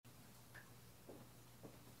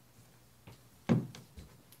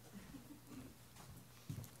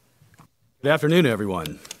Good afternoon,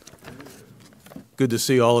 everyone. Good to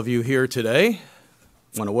see all of you here today.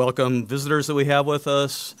 I want to welcome visitors that we have with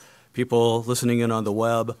us, people listening in on the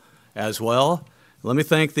web as well. Let me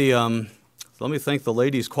thank the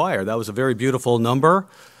ladies' choir. That was a very beautiful number.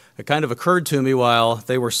 It kind of occurred to me while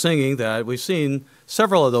they were singing that we've seen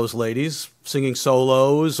several of those ladies singing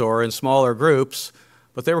solos or in smaller groups,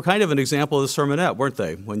 but they were kind of an example of the sermonette, weren't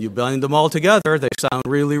they? When you blend them all together, they sound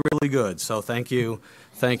really, really good. So thank you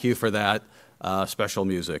for that special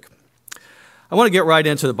music. I want to get right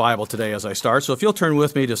into the Bible today as I start. So if you'll turn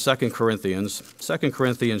with me to 2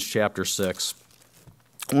 Corinthians chapter 6.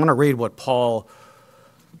 I want to read what Paul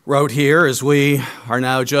wrote here as we are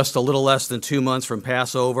now just a little less than 2 months from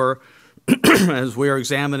Passover, as we are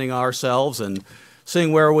examining ourselves and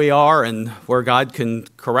seeing where we are and where God can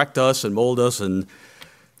correct us and mold us and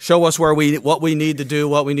show us what we need to do,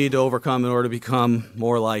 what we need to overcome in order to become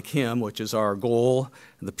more like Him, which is our goal,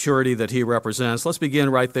 and the purity that He represents. Let's begin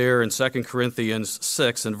right there in 2 Corinthians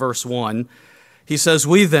 6 and verse 1. He says,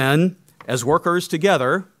 "We then, as workers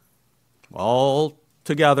together, all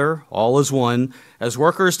as one, as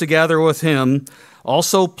workers together with Him,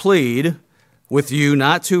 also plead with you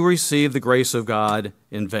not to receive the grace of God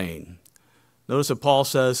in vain." Notice that Paul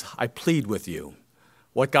says, I plead with you.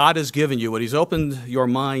 What God has given you, what He's opened your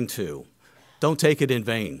mind to, don't take it in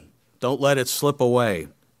vain. Don't let it slip away.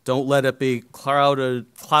 Don't let it be clouded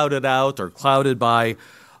out or clouded by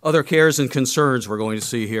other cares and concerns we're going to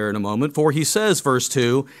see here in a moment. For He says, verse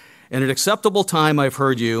 2, "In an acceptable time I've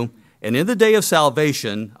heard you, and in the day of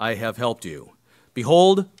salvation I have helped you.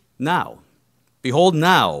 Behold, now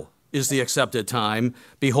is the accepted time.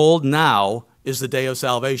 Behold, now is the day of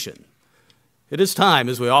salvation." It is time,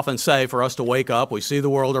 as we often say, for us to wake up. We see the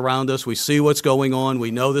world around us. We see what's going on. We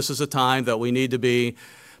know this is a time that we need to be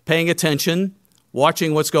paying attention,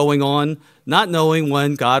 watching what's going on, not knowing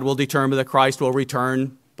when God will determine that Christ will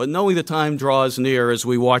return, but knowing the time draws near as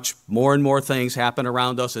we watch more and more things happen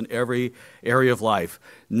around us in every area of life.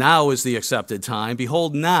 Now is the accepted time.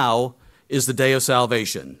 Behold, now is the day of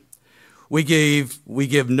salvation. We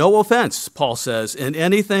give no offense, Paul says, in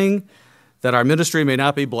anything that our ministry may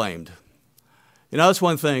not be blamed. That's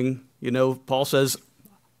one thing, Paul says,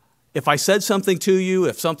 if I said something to you,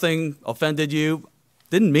 if something offended you,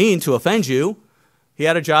 didn't mean to offend you. He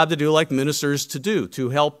had a job to do like ministers to do, to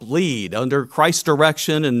help lead under Christ's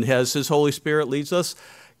direction, and as His Holy Spirit leads us,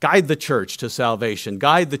 guide the church to salvation,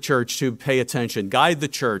 guide the church to pay attention, guide the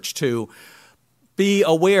church to be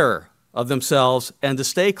aware of themselves and to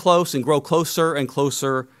stay close and grow closer and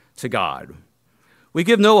closer to God. We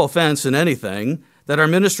give no offense in anything, that our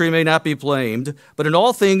ministry may not be blamed, but in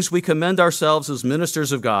all things we commend ourselves as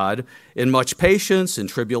ministers of God, in much patience, in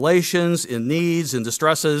tribulations, in needs, in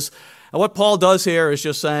distresses. And what Paul does here is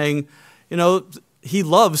just saying, he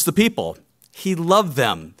loves the people. He loved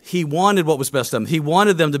them. He wanted what was best for them. He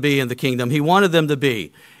wanted them to be in the kingdom. He wanted them to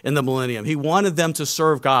be in the millennium. He wanted them to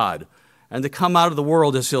serve God and to come out of the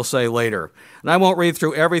world, as he'll say later. And I won't read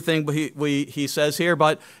through everything he says here,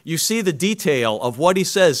 but you see the detail of what he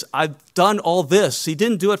says. I've done all this. He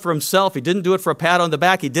didn't do it for himself. He didn't do it for a pat on the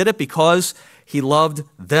back. He did it because he loved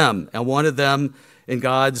them and wanted them in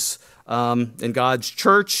God's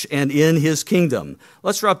church and in His kingdom.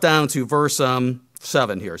 Let's drop down to verse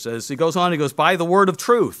 7 here. It says, he goes on, by the word of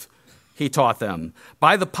truth he taught them,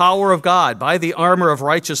 by the power of God, by the armor of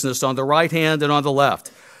righteousness on the right hand and on the left,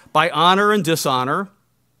 by honor and dishonor,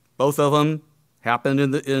 both of them happened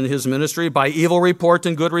in his ministry, by evil report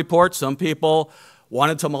and good report. Some people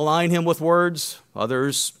wanted to malign him with words.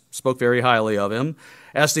 Others spoke very highly of him.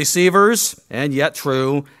 As deceivers, and yet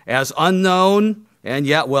true. As unknown, and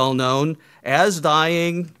yet well known. As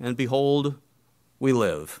dying, and behold, we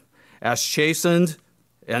live. As chastened,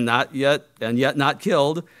 and yet not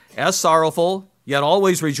killed. As sorrowful, yet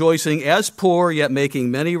always rejoicing. As poor, yet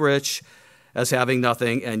making many rich. As having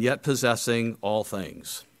nothing, and yet possessing all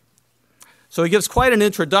things. So he gives quite an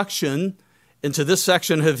introduction into this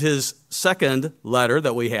section of his second letter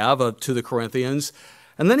that we have to the Corinthians.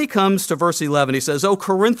 And then he comes to verse 11. He says, "O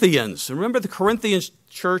Corinthians." And remember, the Corinthian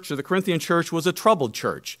church was a troubled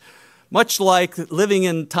church, much like living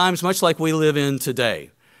in times much like we live in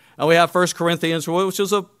today. And we have 1 Corinthians, which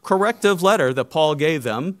is a corrective letter that Paul gave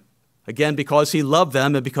them, again, because he loved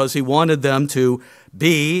them and because he wanted them to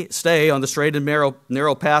stay on the straight and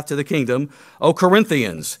narrow path to the kingdom. "O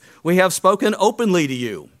Corinthians, we have spoken openly to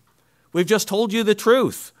you." We've just told you the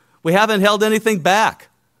truth. We haven't held anything back.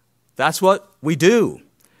 That's what we do.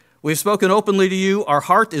 We've spoken openly to you. Our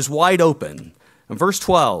heart is wide open. And verse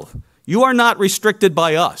 12, "You are not restricted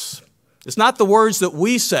by us." It's not the words that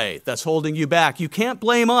we say that's holding you back. You can't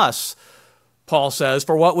blame us. Paul says,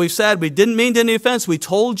 for what we've said, we didn't mean any offense. We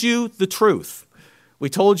told you the truth. We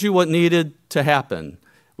told you what needed to happen.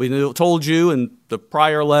 We told you in the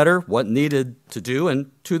prior letter what needed to do, and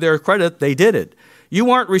to their credit, they did it.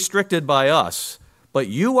 You aren't restricted by us, but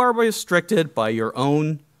you are restricted by your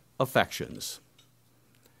own affections.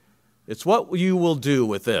 It's what you will do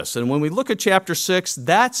with this. And when we look at chapter 6,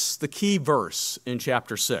 that's the key verse in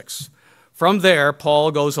chapter 6. From there,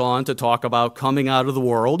 Paul goes on to talk about coming out of the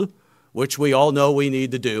world, which we all know we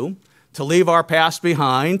need to do, to leave our past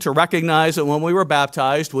behind, to recognize that when we were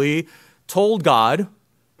baptized, we told God,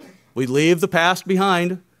 we leave the past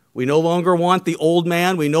behind. We no longer want the old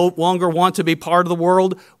man. We no longer want to be part of the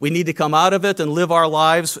world. We need to come out of it and live our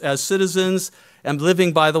lives as citizens and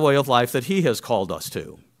living by the way of life that he has called us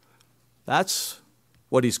to. That's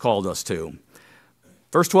what he's called us to.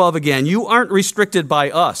 Verse 12 again, you aren't restricted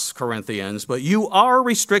by us, Corinthians, but you are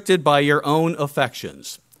restricted by your own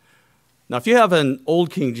affections. Now, if you have an old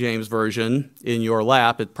King James version in your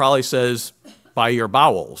lap, it probably says by your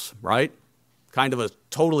bowels, right? Kind of a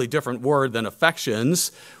totally different word than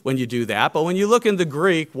affections when you do that. But when you look in the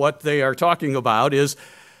Greek, what they are talking about is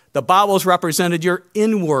the bowels represented your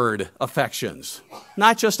inward affections,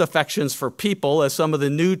 not just affections for people, as some of the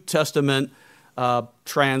New Testament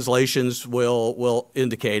translations will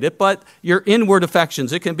indicate it, but your inward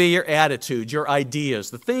affections. It can be your attitude, your ideas,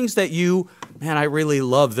 the things that you, man, I really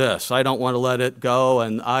love this. I don't want to let it go,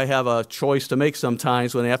 and I have a choice to make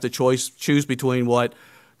sometimes when I have to choose between what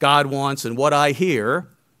God wants and what I hear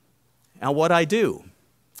and what I do.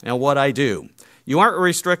 You aren't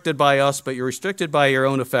restricted by us, but you're restricted by your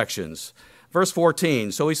own affections. Verse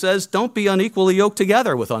 14, so he says, don't be unequally yoked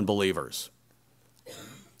together with unbelievers.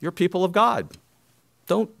 You're people of God.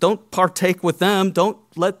 Don't partake with them. Don't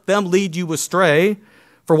let them lead you astray.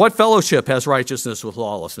 For what fellowship has righteousness with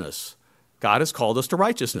lawlessness? God has called us to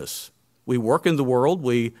righteousness. We work in the world.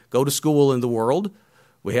 We go to school in the world.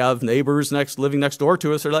 We have neighbors living next door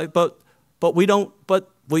to us. But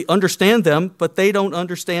we understand them, but they don't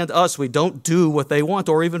understand us. We don't do what they want,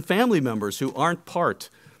 or even family members who aren't part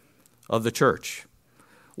of the church.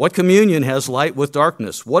 What communion has light with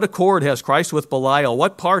darkness? What accord has Christ with Belial?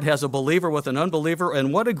 What part has a believer with an unbeliever?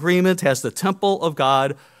 And what agreement has the temple of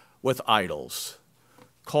God with idols?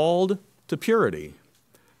 Called to purity,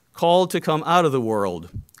 called to come out of the world,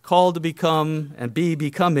 called to become and be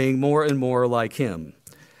becoming more and more like him.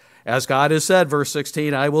 As God has said, verse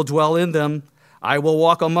 16, I will dwell in them, I will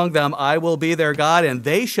walk among them, I will be their God, and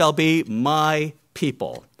they shall be my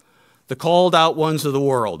people. The called out ones of the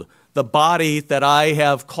world, the body that I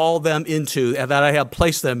have called them into and that I have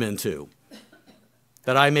placed them into,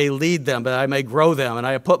 that I may lead them, that I may grow them, and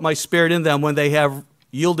I have put my spirit in them when they have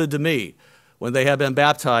yielded to me, when they have been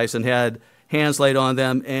baptized and had hands laid on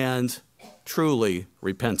them and truly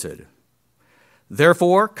repented.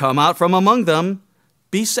 Therefore, come out from among them,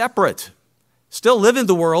 be separate. Still live in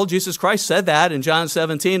the world. Jesus Christ said that in John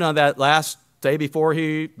 17 on that last evening before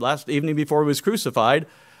he was crucified.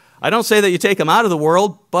 I don't say that you take them out of the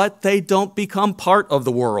world, but they don't become part of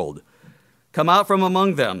the world. Come out from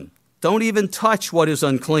among them. Don't even touch what is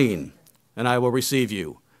unclean, and I will receive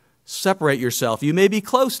you. Separate yourself. You may be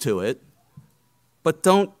close to it, but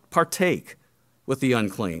don't partake with the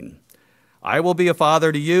unclean. I will be a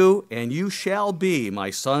father to you, and you shall be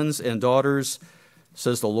my sons and daughters,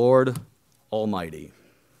 says the Lord Almighty.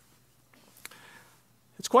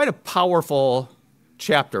 It's quite a powerful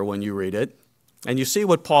chapter when you read it. And you see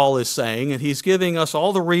what Paul is saying, and he's giving us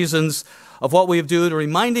all the reasons of what we've done,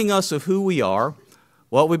 reminding us of who we are,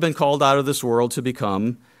 what we've been called out of this world to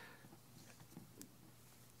become,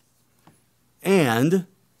 and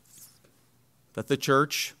that the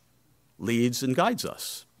church leads and guides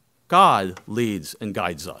us. God leads and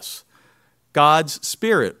guides us. God's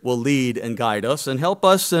Spirit will lead and guide us and help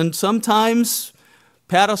us, and sometimes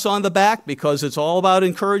pat us on the back because it's all about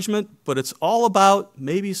encouragement, but it's all about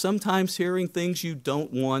maybe sometimes hearing things you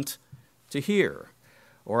don't want to hear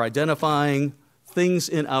or identifying things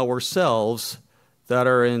in ourselves that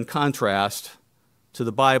are in contrast to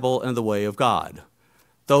the Bible and the way of God.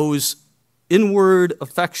 Those inward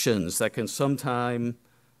affections that can sometimes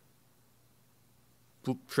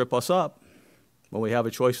trip us up when we have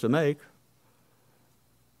a choice to make.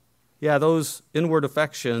 Yeah, those inward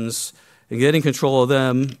affections and getting control of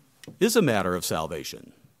them is a matter of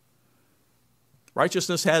salvation.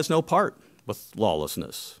 Righteousness has no part with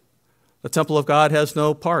lawlessness. The temple of God has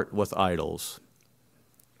no part with idols.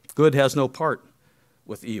 Good has no part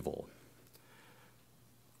with evil.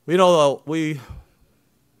 We all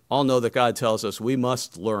know that God tells us we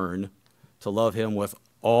must learn to love him with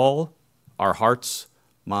all our hearts,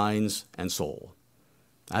 minds, and soul.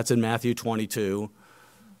 That's in Matthew 22.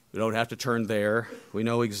 We don't have to turn there. We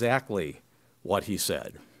know exactly what he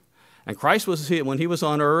said. And Christ, when he was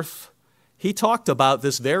on earth, he talked about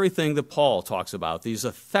this very thing that Paul talks about, these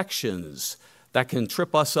affections that can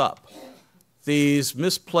trip us up, these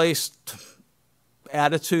misplaced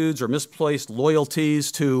attitudes or misplaced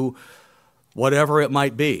loyalties to whatever it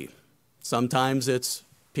might be. Sometimes it's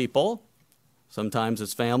people, sometimes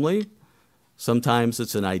it's family, sometimes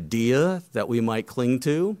it's an idea that we might cling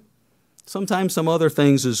to, sometimes some other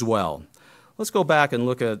things as well. Let's go back and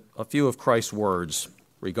look at a few of Christ's words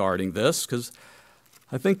regarding this, because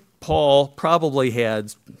I think Paul probably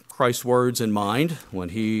had Christ's words in mind when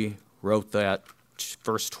he wrote that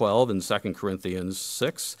verse 12 in 2 Corinthians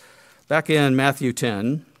 6. Back in Matthew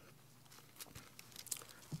 10,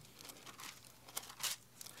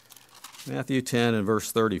 and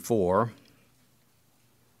verse 34,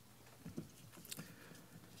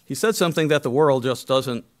 he said something that the world just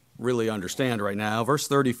doesn't really understand right now. Verse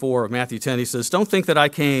 34 of Matthew 10, he says, "Don't think that I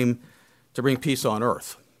came to bring peace on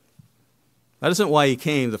earth." That isn't why he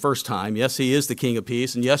came the first time. Yes, he is the King of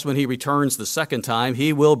peace, and yes, when he returns the second time,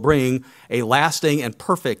 he will bring a lasting and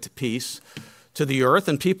perfect peace to the earth,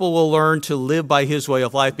 and people will learn to live by his way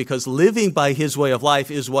of life, because living by his way of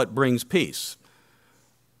life is what brings peace.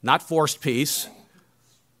 Not forced peace,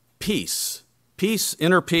 peace. Peace,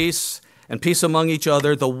 inner peace, and peace among each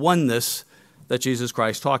other, the oneness that Jesus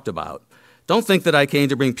Christ talked about. Don't think that I came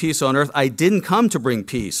to bring peace on earth. I didn't come to bring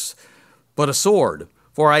peace, but a sword.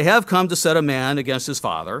 For I have come to set a man against his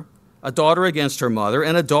father, a daughter against her mother,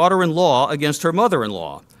 and a daughter-in-law against her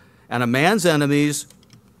mother-in-law. And a man's enemies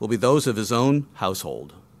will be those of his own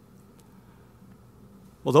household.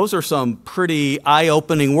 Well, those are some pretty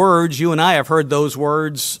eye-opening words. You and I have heard those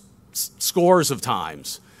words scores of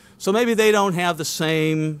times. So maybe they don't have the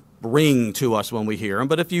same ring to us when we hear them.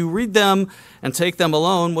 But if you read them and take them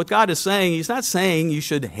alone, what God is saying, he's not saying you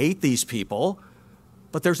should hate these people,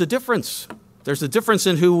 but there's a difference. There's a difference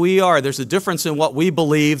in who we are. There's a difference in what we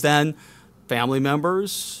believe than family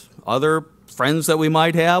members, other friends that we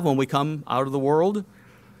might have when we come out of the world.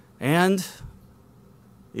 And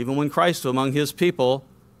even when Christ was among his people,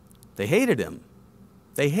 they hated him.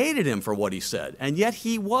 They hated him for what he said, and yet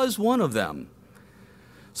he was one of them.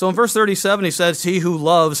 So in verse 37, he says, "He who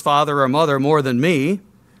loves father or mother more than me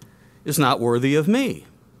is not worthy of me."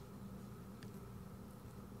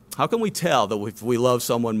 How can we tell that if we love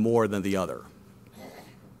someone more than the other?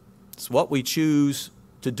 It's what we choose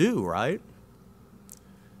to do, right?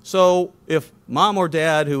 So if mom or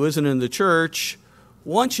dad who isn't in the church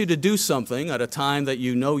wants you to do something at a time that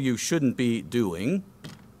you know you shouldn't be doing,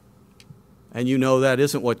 and you know that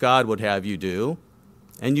isn't what God would have you do,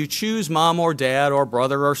 and you choose mom or dad or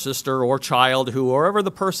brother or sister or child, whoever the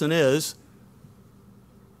person is,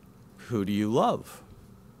 who do you love?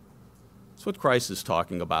 That's what Christ is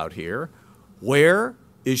talking about here. Where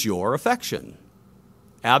is your affection?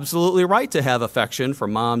 Absolutely right to have affection for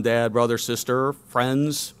mom, dad, brother, sister,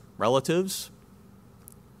 friends, relatives.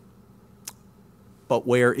 But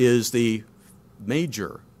where is the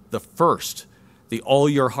major, the first, the all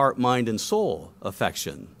your heart, mind, and soul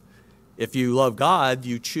affection? If you love God,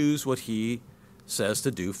 you choose what he says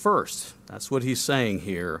to do first. That's what he's saying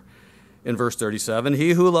here in verse 37.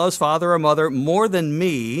 "He who loves father or mother more than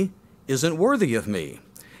me isn't worthy of me.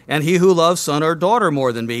 And he who loves son or daughter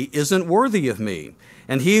more than me isn't worthy of me.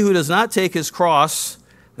 And he who does not take his cross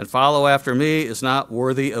and follow after me is not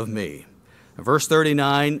worthy of me." And verse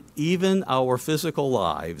 39, even our physical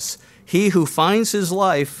lives. "He who finds his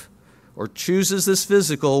life or chooses this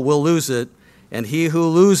physical will lose it, and he who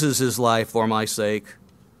loses his life for my sake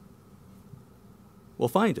will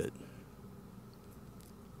find it."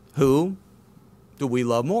 Who do we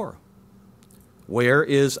love more? Where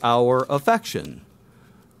is our affection?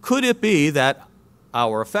 Could it be that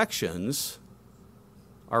our affections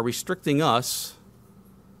are restricting us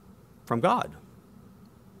from God?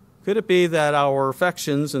 Could it be that our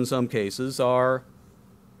affections, in some cases, are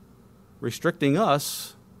restricting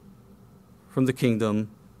us from the kingdom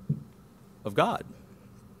of God?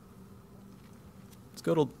 Let's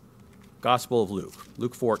go to Gospel of Luke,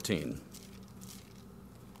 Luke 14.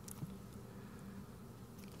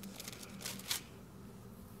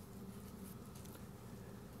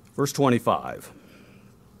 Verse 25.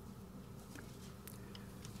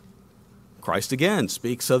 Christ again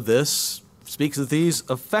speaks of these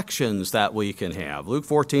affections that we can have. Luke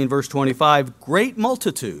 14, verse 25, great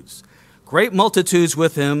multitudes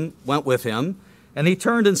went with him, and he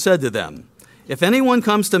turned and said to them, If anyone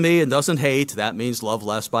comes to me and doesn't hate, that means love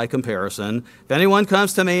less by comparison. If anyone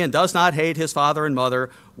comes to me and does not hate his father and mother,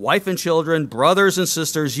 wife and children, brothers and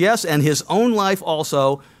sisters, yes, and his own life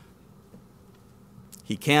also,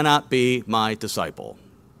 he cannot be my disciple.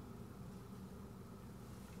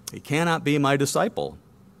 He cannot be my disciple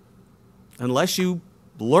unless you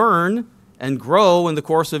learn and grow in the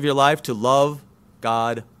course of your life to love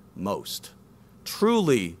God most.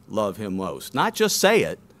 Truly love him most. Not just say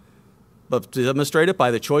it, but to demonstrate it by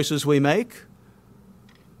the choices we make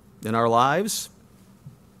in our lives.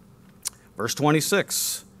 Verse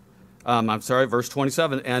 27.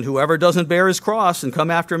 And whoever doesn't bear his cross and come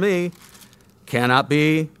after me cannot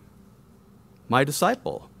be my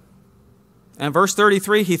disciple. And verse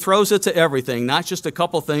 33, he throws it to everything, not just a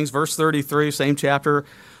couple things. Verse 33, same chapter.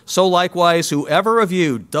 So likewise, whoever of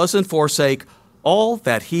you doesn't forsake all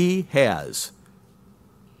that he has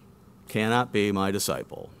cannot be my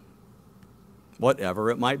disciple. Whatever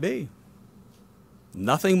it might be.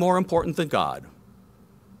 Nothing more important than God.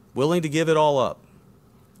 Willing to give it all up.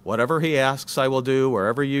 Whatever he asks, I will do.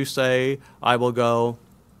 Wherever you say, I will go.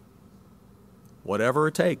 Whatever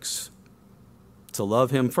it takes to love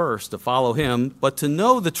him first, to follow him, but to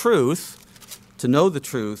know the truth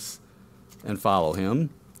and follow him.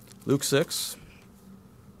 Luke 6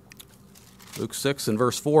 and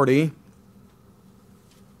verse 40.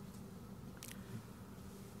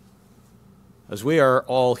 As we are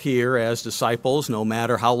all here as disciples, no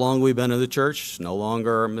matter how long we've been in the church, no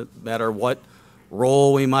matter what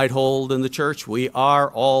role we might hold in the church, we are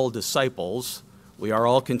all disciples. We are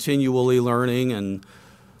all continually learning and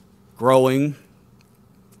growing,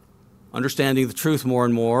 understanding the truth more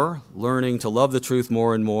and more, learning to love the truth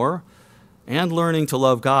more and more, and learning to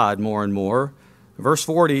love God more and more. Verse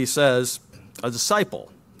 40 says, a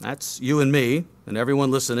disciple, that's you and me and everyone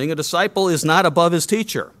listening, a disciple is not above his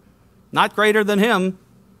teacher, not greater than him.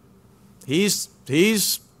 He's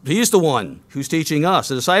the one who's teaching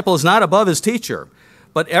us. A disciple is not above his teacher,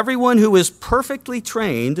 but everyone who is perfectly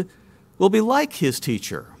trained will be like his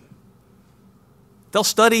teacher. They'll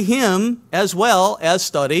study him as well as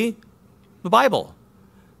study the Bible.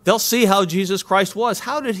 They'll see how Jesus Christ was.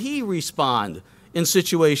 How did he respond in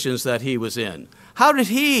situations that he was in? How did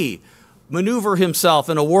he maneuver himself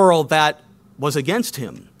in a world that was against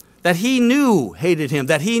him, that he knew hated him,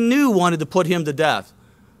 that he knew wanted to put him to death?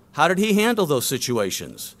 How did he handle those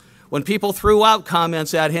situations? When people threw out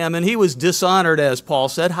comments at him and he was dishonored, as Paul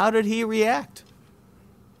said, how did he react?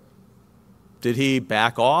 Did he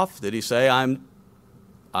back off? Did he say, I'm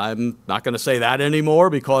not going to say that anymore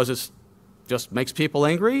because it just makes people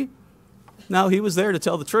angry? No, he was there to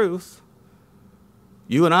tell the truth.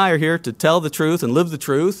 You and I are here to tell the truth and live the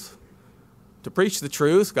truth, to preach the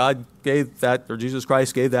truth. God gave that, or Jesus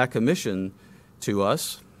Christ gave that commission to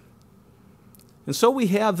us. And so we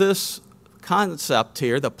have this concept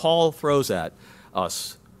here that Paul throws at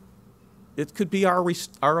us. It could be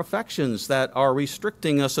our affections that are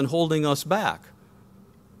restricting us and holding us back.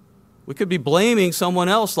 We could be blaming someone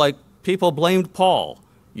else like people blamed Paul.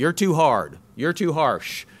 You're too hard. You're too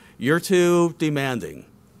harsh. You're too demanding.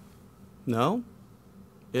 No,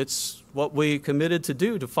 it's what we committed to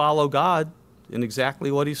do, to follow God in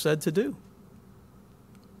exactly what he said to do.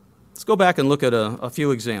 Let's go back and look at a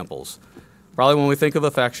few examples. Probably when we think of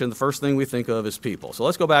affection, the first thing we think of is people. So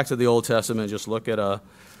let's go back to the Old Testament and just look at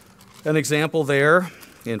an example there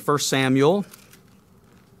in 1 Samuel.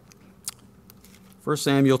 1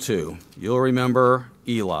 Samuel 2. You'll remember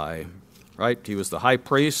Eli, right? He was the high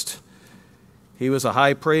priest. He was a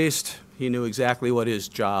high priest. He knew exactly what his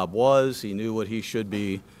job was. He knew what he should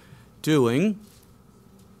be doing.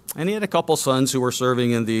 And he had a couple sons who were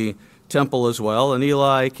serving in the temple as well. And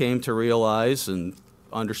Eli came to realize and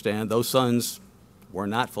understand those sons were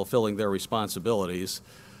not fulfilling their responsibilities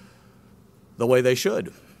the way they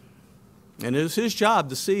should. And it was his job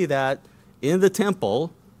to see that in the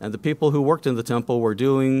temple, and the people who worked in the temple were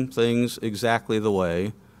doing things exactly the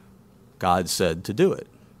way God said to do it.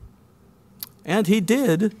 And he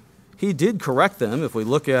did correct them. If we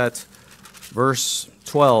look at verse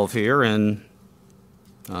 12 here, and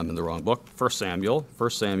I'm in the wrong book, 1 Samuel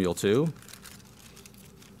 2.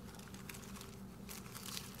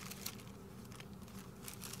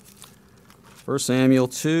 First Samuel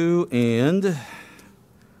 2 and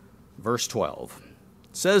verse 12.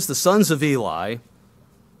 It says the sons of Eli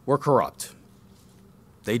were corrupt.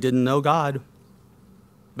 They didn't know God.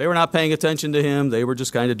 They were not paying attention to him. They were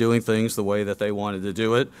just kind of doing things the way that they wanted to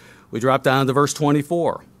do it. We drop down to verse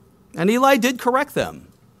 24. And Eli did correct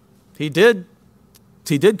them. He did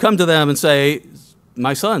come to them and say,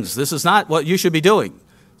 my sons, this is not what you should be doing.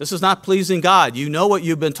 This is not pleasing God. You know what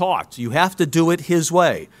you've been taught. You have to do it his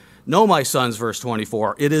way. No, my sons, verse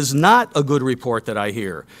 24, it is not a good report that I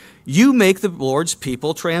hear. You make the Lord's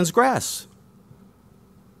people transgress.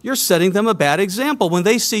 You're setting them a bad example. When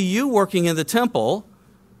they see you working in the temple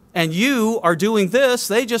and you are doing this,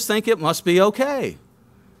 they just think it must be okay.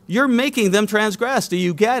 You're making them transgress. Do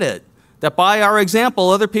you get it? That by our example,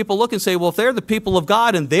 other people look and say, well, if they're the people of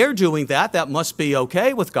God and they're doing that, that must be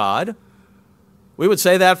okay with God. We would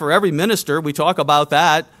say that for every minister. We talk about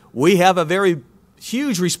that. We have a very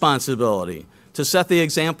huge responsibility to set the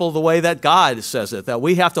example the way that God says it, that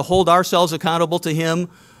we have to hold ourselves accountable to him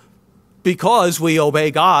because we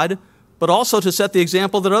obey God, but also to set the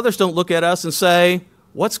example that others don't look at us and say,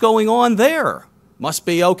 what's going on there? Must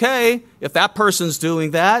be okay. If that person's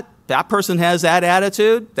doing that, that person has that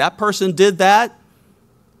attitude, that person did that,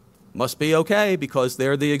 must be okay because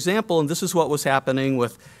they're the example. And this is what was happening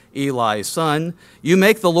with Eli's son. You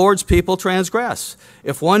make the Lord's people transgress.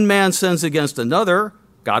 If one man sins against another,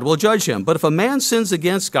 God will judge him. But if a man sins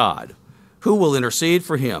against God, who will intercede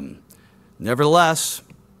for him? Nevertheless,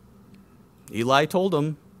 Eli told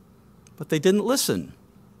them, but they didn't listen.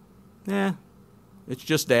 It's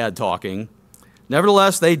just dad talking.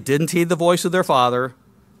 Nevertheless, they didn't heed the voice of their father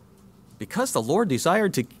because the Lord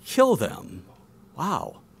desired to kill them.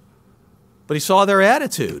 Wow. But he saw their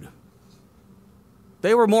attitude.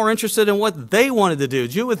 They were more interested in what they wanted to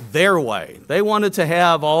do it their way. They wanted to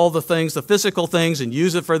have all the things, the physical things, and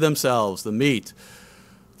use it for themselves, the meat,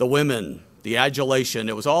 the women, the adulation.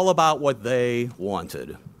 It was all about what they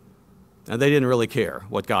wanted. And they didn't really care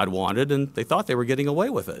what God wanted, and they thought they were getting away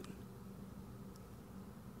with it.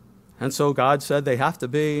 And so God said they have to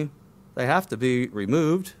be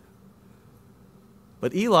removed.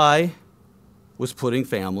 But Eli was putting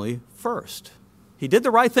family first. He did the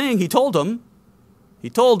right thing. He told them,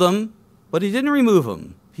 but he didn't remove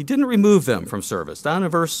them. He didn't remove them from service. Down in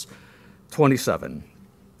verse 27.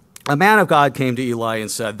 A man of God came to Eli and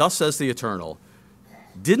said, thus says the Eternal,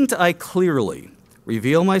 didn't I clearly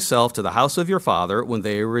reveal myself to the house of your father when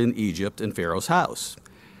they were in Egypt in Pharaoh's house?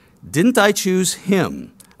 Didn't I choose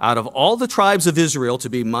him out of all the tribes of Israel to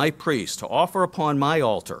be my priest, to offer upon my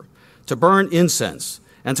altar, to burn incense,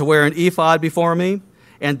 and to wear an ephod before me?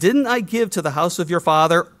 And didn't I give to the house of your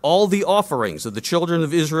father all the offerings of the children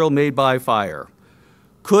of Israel made by fire?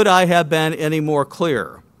 Could I have been any more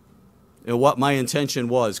clear in what my intention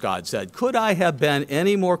was, God said? Could I have been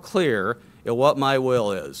any more clear in what my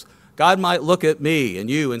will is? God might look at me and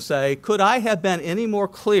you and say, could I have been any more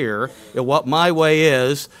clear in what my way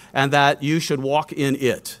is and that you should walk in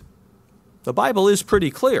it? The Bible is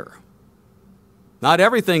pretty clear. Not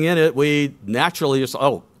everything in it we naturally just,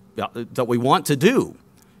 that we want to do.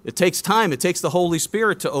 It takes time. It takes the Holy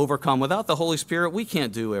Spirit to overcome. Without the Holy Spirit, we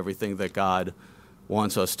can't do everything that God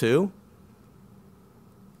wants us to.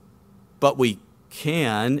 But we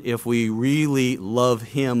can if we really love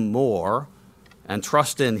him more and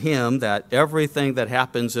trust in him that everything that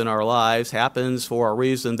happens in our lives happens for a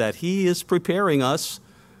reason, that he is preparing us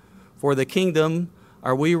for the kingdom.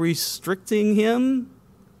 Are we restricting him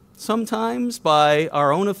sometimes by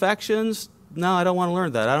our own affections? No, I don't want to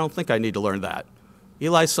learn that. I don't think I need to learn that.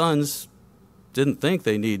 Eli's sons didn't think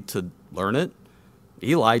they need to learn it.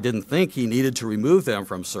 Eli didn't think he needed to remove them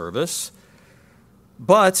from service.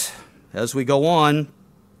 But as we go on,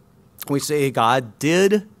 we see God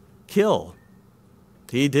did kill.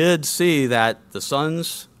 He did see that the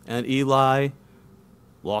sons and Eli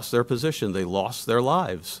lost their position. They lost their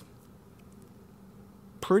lives.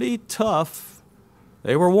 Pretty tough.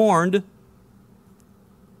 They were warned.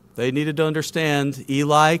 They needed to understand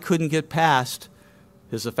Eli couldn't get past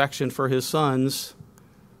his affection for his sons.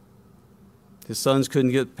 His sons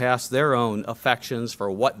couldn't get past their own affections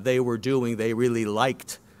for what they were doing. They really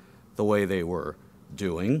liked the way they were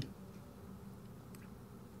doing.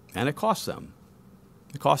 And it cost them.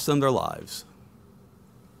 It cost them their lives.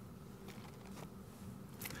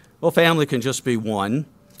 Well, family can just be one.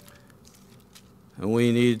 And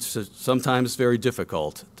we need to, sometimes very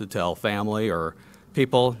difficult to tell family or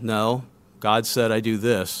people, no, God said I do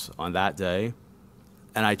this on that day,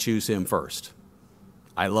 and I choose him first.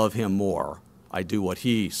 I love him more. I do what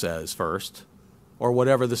he says first, or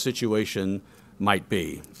whatever the situation might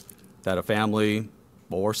be. That a family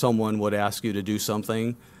or someone would ask you to do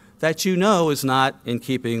something that you know is not in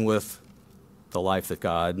keeping with the life that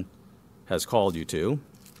God has called you to.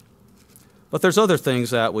 But there's other things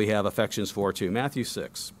that we have affections for too. Matthew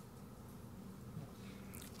 6.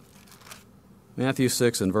 Matthew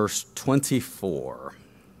 6 and verse 24.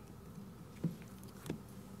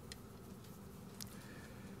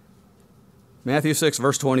 Matthew 6,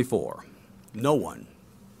 verse 24. No one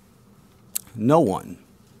no one,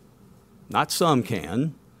 not some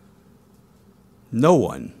can, no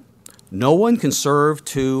one can serve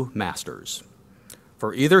two masters.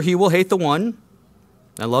 For either he will hate the one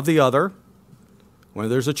and love the other. When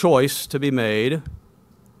there's a choice to be made,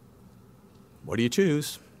 what do you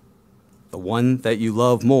choose? The one that you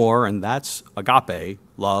love more, and that's agape,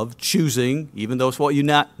 love, choosing, even though it's what you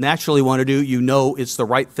naturally want to do, you know it's the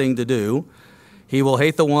right thing to do. He will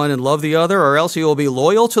hate the one and love the other, or else he will be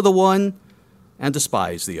loyal to the one and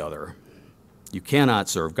despise the other. You cannot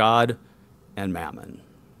serve God and mammon.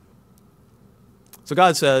 So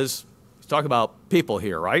God says, he's talking about people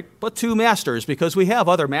here, right? But two masters, because we have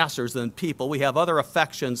other masters than people. We have other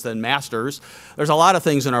affections than masters. There's a lot of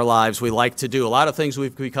things in our lives we like to do, a lot of things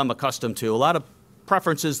we've become accustomed to, a lot of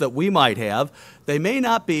preferences that we might have. They may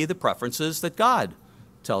not be the preferences that God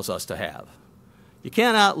tells us to have. You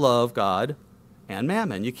cannot love God and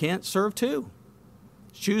mammon. You can't serve two.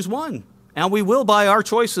 Choose one. And we will, by our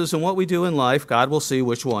choices and what we do in life, God will see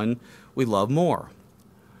which one we love more.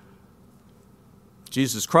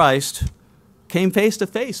 Jesus Christ came face to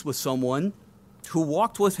face with someone who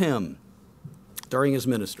walked with him during his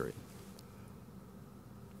ministry.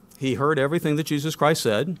 He heard everything that Jesus Christ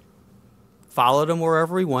said, followed him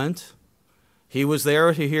wherever he went. He was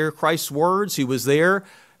there to hear Christ's words. He was there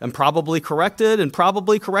and probably corrected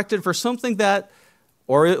for something that,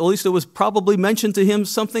 or at least it was probably mentioned to him,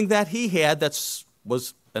 something that he had that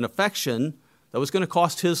was an affection that was going to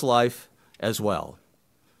cost his life as well.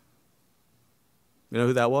 You know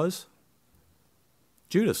who that was?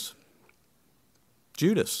 Judas.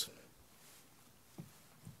 Judas.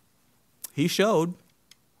 He showed,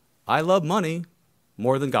 I love money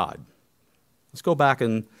more than God. Let's go back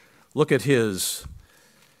and look at his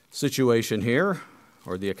situation here,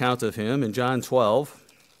 or the account of him in John 12.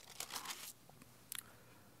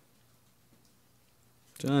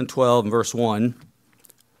 John 12 and verse 1.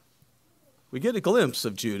 We get a glimpse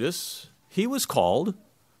of Judas. He was called,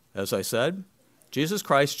 as I said. Jesus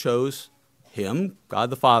Christ chose him. God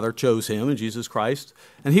the Father chose him in Jesus Christ.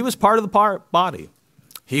 And he was part of the body.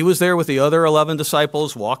 He was there with the other 11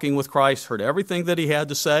 disciples, walking with Christ, heard everything that he had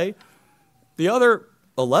to say. The other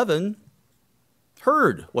 11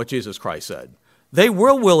 heard what Jesus Christ said. They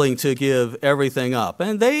were willing to give everything up,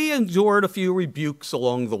 and they endured a few rebukes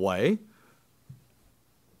along the way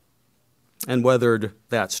and weathered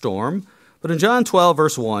that storm. But in John 12,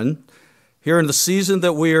 verse 1, here in the season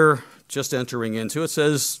that we're just entering into, it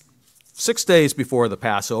says, 6 days before the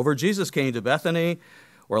Passover, Jesus came to Bethany,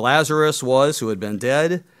 where Lazarus was, who had been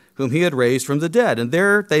dead, whom he had raised from the dead. And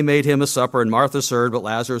there they made him a supper, and Martha served, but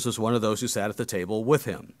Lazarus was one of those who sat at the table with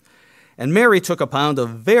him. And Mary took a pound of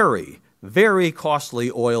very, very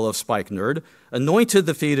costly oil of spikenard, anointed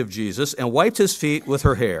the feet of Jesus, and wiped his feet with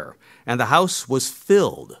her hair. And the house was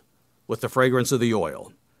filled with the fragrance of the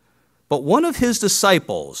oil. But one of his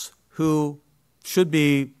disciples, who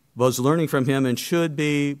was learning from him and should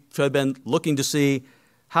have been looking to see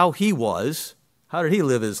how he was, how did he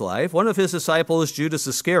live his life? One of his disciples, Judas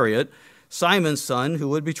Iscariot, Simon's son, who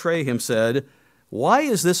would betray him, said, "Why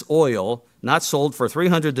is this oil not sold for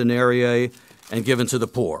 300 denarii and given to the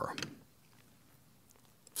poor?"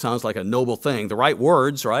 Sounds like a noble thing. The right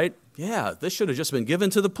words, right? Yeah, this should have just been given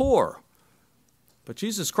to the poor. But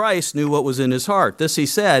Jesus Christ knew what was in his heart. This he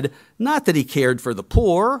said, not that he cared for the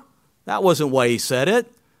poor. That wasn't why he said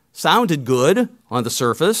it. Sounded good on the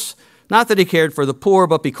surface. Not that he cared for the poor,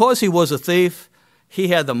 but because he was a thief, he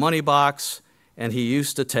had the money box, and he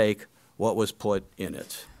used to take what was put in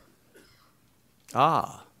it.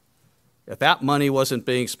 If that money wasn't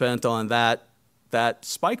being spent on that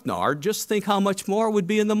spikenard, just think how much more would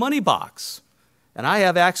be in the money box. And I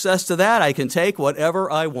have access to that. I can take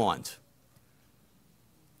whatever I want.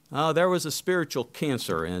 There was a spiritual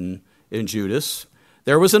cancer in Judas.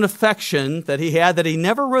 There was an affection that he had that he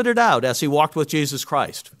never rooted out as he walked with Jesus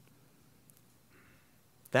Christ.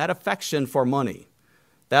 That affection for money,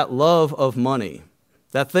 that love of money,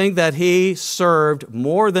 that thing that he served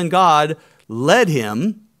more than God led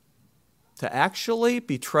him to actually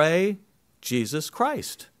betray Jesus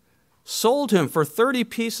Christ. Sold him for 30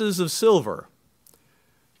 pieces of silver.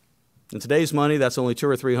 In today's money, that's only $200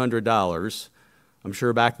 or $300. I'm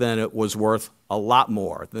sure back then it was worth a lot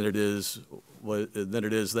more than it is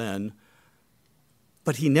then.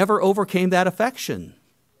 But he never overcame that affection.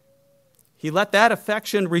 He let that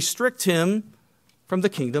affection restrict him from the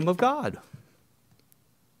kingdom of God.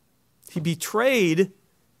 He betrayed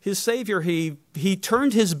his Savior. He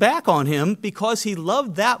turned his back on him because he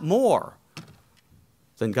loved that more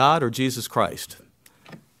than God or Jesus Christ.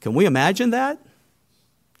 Can we imagine that?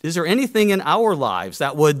 Is there anything in our lives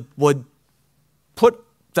that would put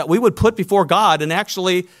that we would put before God and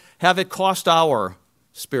actually have it cost our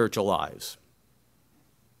spiritual lives?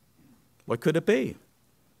 What could it be?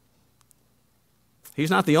 He's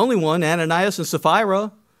not the only one. Ananias and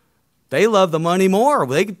Sapphira, they loved the money more.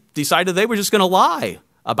 They decided they were just going to lie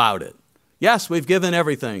about it. Yes, we've given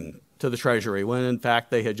everything to the treasury, when in fact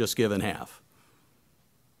they had just given half.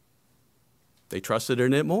 They trusted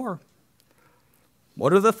in it more.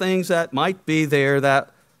 What are the things that might be there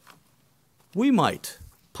that we might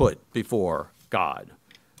put before God?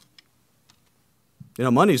 You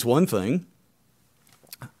know, money's one thing.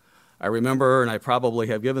 I remember, and I probably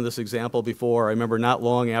have given this example before, I remember not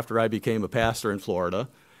long after I became a pastor in Florida.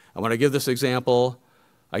 And when I give this example,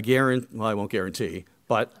 I won't guarantee,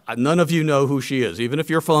 but none of you know who she is. Even if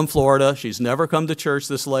you're from Florida, she's never come to church,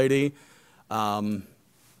 this lady, and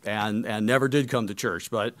never did come to church.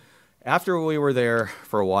 But after we were there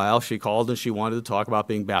for a while, she called and she wanted to talk about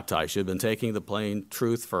being baptized. She had been taking the plain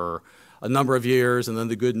truth for a number of years and then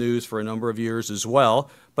the good news for a number of years as well,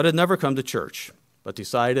 but had never come to church, but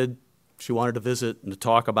decided she wanted to visit and to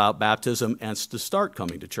talk about baptism and to start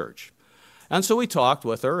coming to church. And so we talked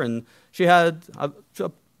with her, and she had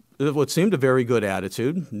what seemed a very good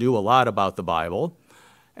attitude, knew a lot about the Bible.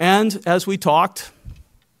 And as we talked,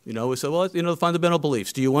 we said, well, the fundamental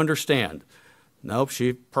beliefs, do you understand? Nope,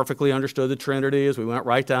 she perfectly understood the Trinity as we went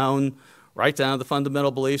right down the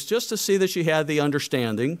fundamental beliefs, just to see that she had the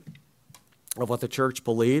understanding of what the church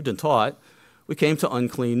believed and taught. We came to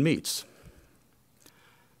unclean meats.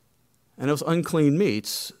 And it was unclean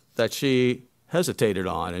meats that she hesitated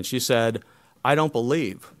on. And she said, I don't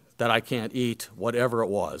believe that I can't eat whatever it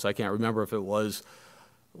was. I can't remember if it was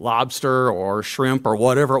lobster or shrimp or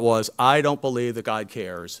whatever it was. I don't believe that God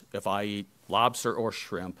cares if I eat lobster or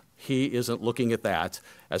shrimp. He isn't looking at that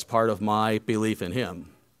as part of my belief in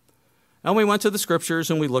him. And we went to the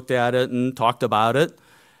scriptures and we looked at it and talked about it.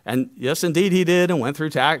 And yes, indeed, he did, and went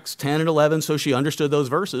through Acts 10 and 11, so she understood those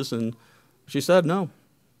verses. And she said, no,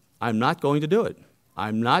 I'm not going to do it.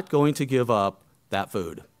 I'm not going to give up that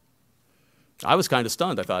food. I was kind of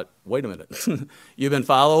stunned. I thought, wait a minute. You've been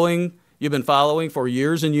following for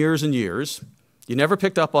years and years and years. You never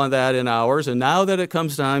picked up on that in ours, and now that it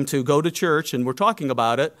comes time to go to church and we're talking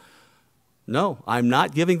about it, no, I'm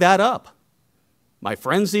not giving that up. My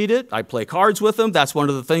friends eat it. I play cards with them. That's one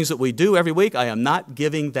of the things that we do every week. I am not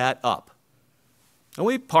giving that up. And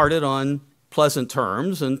we parted on pleasant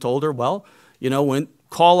terms and told her, well,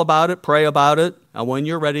 call about it, pray about it, and when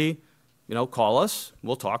you're ready, call us.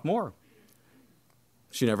 We'll talk more.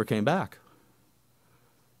 She never came back.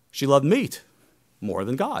 She loved meat more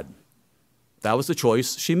than God. That was the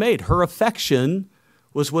choice she made. Her affection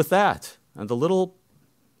was with that and the little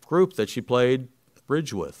group that she played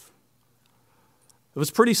bridge with. It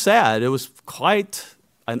was pretty sad. It was quite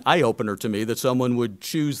an eye-opener to me that someone would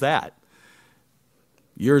choose that.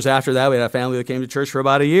 Years after that, we had a family that came to church for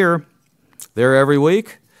about a year, there every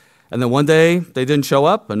week. And then one day, they didn't show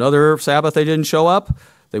up. Another Sabbath, they didn't show up.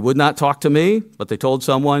 They would not talk to me, but they told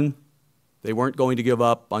someone they weren't going to give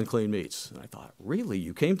up unclean meats. And I thought, really?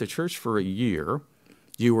 You came to church for a year.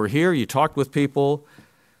 You were here. You talked with people.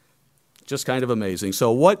 Just kind of amazing.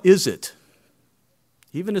 So what is it?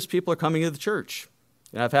 Even as people are coming to the church.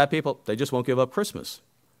 And I've had people, they just won't give up Christmas.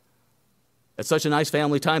 It's such a nice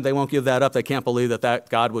family time, they won't give that up. They can't believe that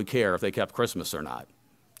God would care if they kept Christmas or not.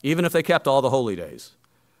 Even if they kept all the holy days.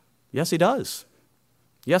 Yes, he does.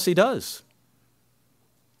 Yes, he does.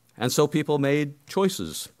 And so people made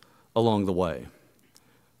choices along the way.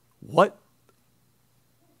 What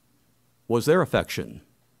was their affection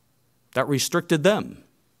that restricted them?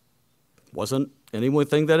 Wasn't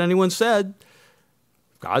anything that anyone said.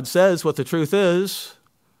 God says what the truth is,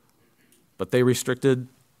 but they restricted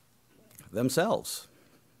themselves.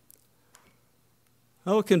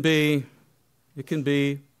 Oh, it can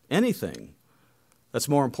be anything that's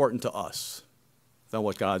more important to us than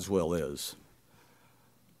what God's will is.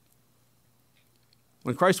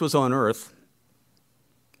 When Christ was on earth,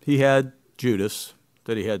 he had Judas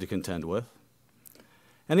that he had to contend with,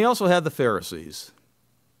 and he also had the Pharisees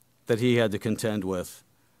that he had to contend with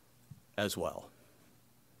as well.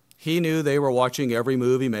 He knew they were watching every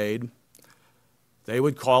move he made. They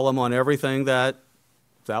would call him on everything that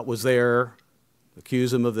was there,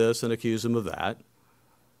 accuse him of this and accuse him of that.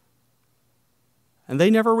 And they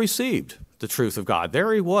never received the truth of God.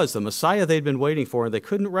 There he was, the Messiah they'd been waiting for, and they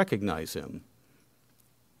couldn't recognize him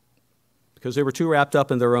because they were too wrapped up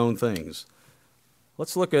in their own things.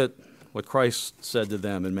 Let's look at what Christ said to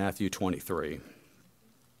them in Matthew 23.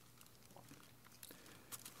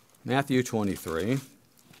 Matthew 23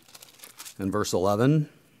 and verse 11.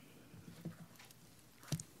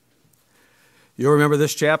 You'll remember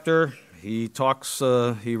this chapter. He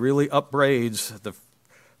really upbraids the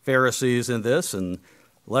Pharisees in this and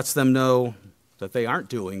lets them know that they aren't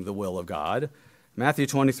doing the will of God. Matthew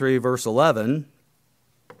 23, verse 11,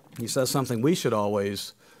 he says something we should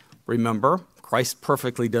always remember. Christ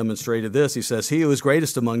perfectly demonstrated this. He says, "He who is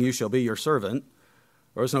greatest among you shall be your servant.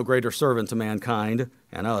 There is no greater servant to mankind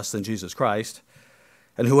and us than Jesus Christ.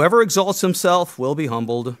 And whoever exalts himself will be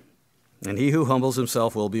humbled, and he who humbles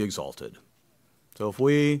himself will be exalted." So if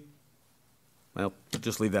we, well,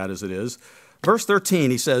 just leave that as it is. Verse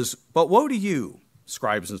 13, he says, "But woe to you,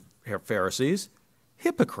 scribes and Pharisees,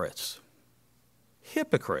 hypocrites,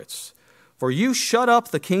 hypocrites, for you shut up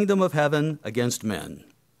the kingdom of heaven against men.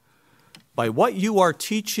 By what you are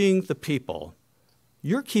teaching the people,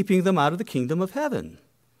 you're keeping them out of the kingdom of heaven.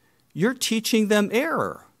 You're teaching them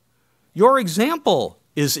error. Your example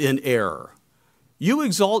is in error. You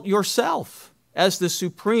exalt yourself as the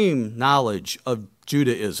supreme knowledge of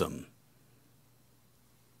Judaism.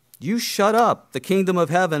 You shut up the kingdom of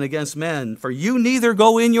heaven against men, for you neither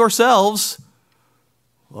go in yourselves."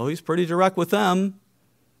 Well, he's pretty direct with them.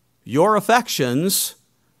 "Your affections,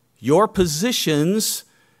 your positions,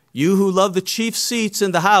 you who love the chief seats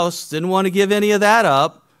in the house, didn't want to give any of that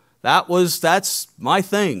up. That's my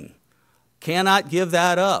thing. Cannot give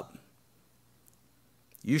that up.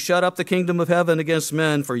 You shut up the kingdom of heaven against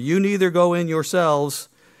men, for you neither go in yourselves,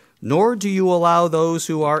 nor do you allow those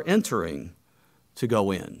who are entering to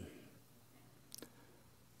go in."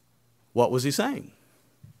 What was he saying?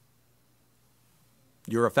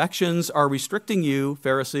 Your affections are restricting you,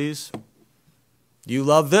 Pharisees. You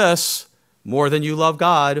love this more than you love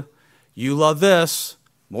God. You love this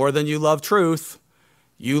more than you love truth.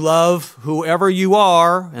 You love whoever you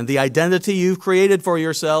are and the identity you've created for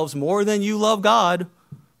yourselves more than you love God.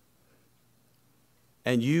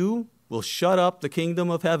 And you will shut up the kingdom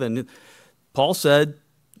of heaven. Paul said,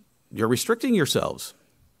 you're restricting yourselves.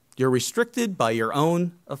 You're restricted by your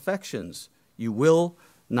own affections. You will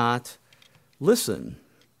not listen.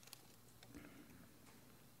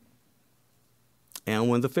 And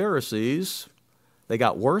when the Pharisees, they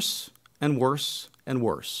got worse and worse and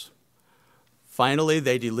worse. Finally,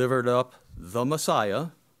 they delivered up the Messiah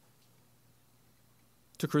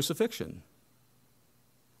to crucifixion.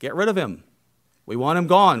 Get rid of him. We want him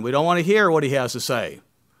gone. We don't want to hear what he has to say.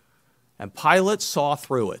 And Pilate saw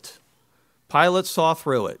through it. Pilate saw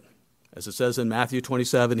through it. As it says in Matthew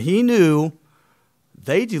 27, he knew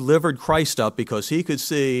they delivered Christ up because he could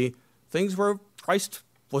see Christ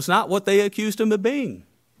was not what they accused him of being.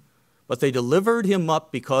 But they delivered him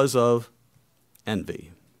up because of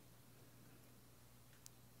envy.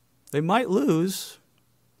 They might lose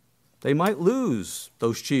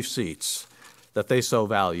those chief seats that they so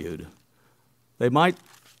valued. They might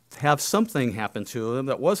have something happen to them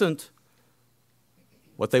that wasn't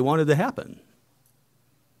what they wanted to happen.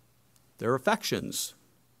 Their affections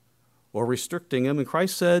were restricting him, and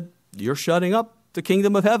Christ said, you're shutting up the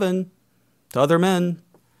kingdom of heaven to other men,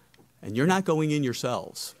 and you're not going in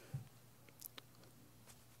yourselves.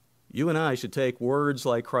 You and I should take words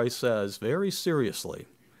like Christ says very seriously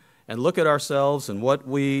and look at ourselves and what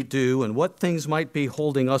we do and what things might be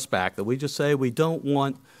holding us back, that we just say we don't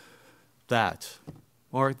want that,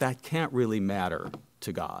 or that can't really matter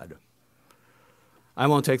to God. I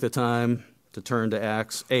won't take the time to turn to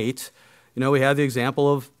Acts 8. We have the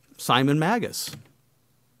example of Simon Magus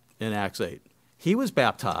in Acts 8. He was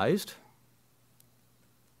baptized,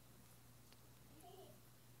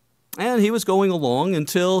 and he was going along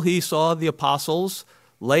until he saw the apostles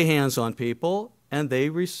lay hands on people, and they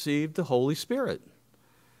received the Holy Spirit.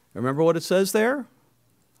 Remember what it says there?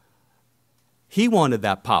 He wanted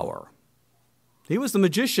that power. He was the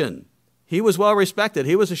magician. He was well respected.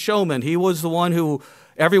 He was a showman. He was the one who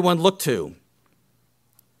everyone looked to.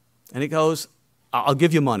 And he goes, I'll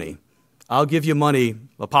give you money. I'll give you money,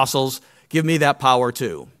 apostles. Give me that power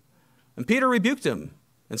too. And Peter rebuked him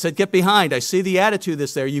and said, get behind. I see the attitude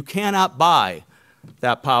that's there. You cannot buy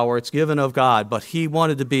that power. It's given of God. But he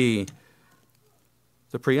wanted to be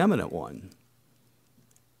the preeminent one.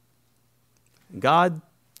 God,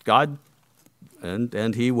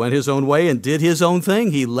 and he went his own way and did his own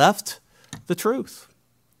thing. He left the truth.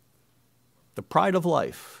 The pride of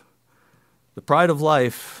life. The pride of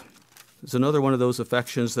life is another one of those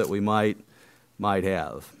affections that we might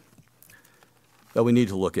have, that we need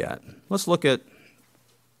to look at. Let's look at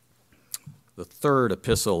the third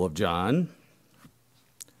epistle of John.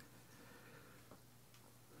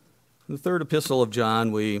 In the third epistle of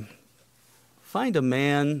John, we find a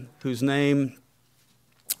man whose name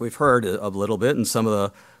we've heard a little bit in some of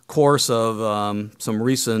the course of some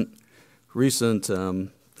recent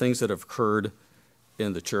things that have occurred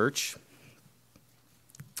in the church.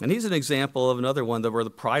 And he's an example of another one that where the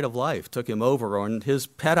pride of life took him over on his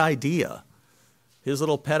pet idea. His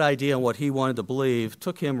little pet idea on what he wanted to believe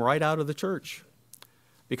took him right out of the church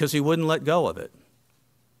because he wouldn't let go of it.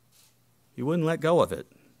 He wouldn't let go of it.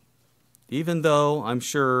 Even though I'm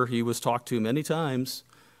sure he was talked to many times,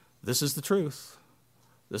 this is the truth.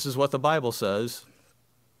 This is what the Bible says.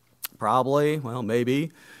 Probably, well,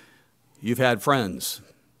 maybe, you've had friends.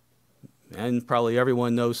 And probably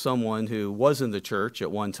everyone knows someone who was in the church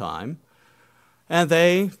at one time. And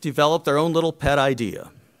they developed their own little pet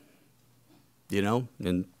idea. You know,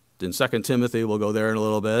 in 2 Timothy, we'll go there in a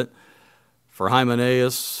little bit. For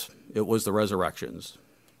Hymenaeus, it was the resurrections.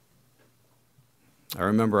 I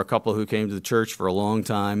remember a couple who came to the church for a long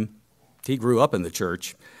time. He grew up in the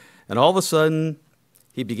church. And all of a sudden,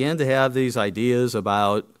 he began to have these ideas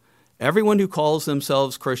about everyone who calls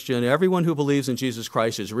themselves Christian, everyone who believes in Jesus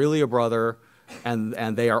Christ is really a brother, and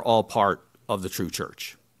they are all part of the true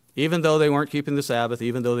church. Even though they weren't keeping the Sabbath,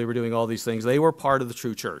 even though they were doing all these things, they were part of the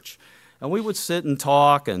true church. And we would sit and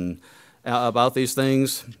talk about these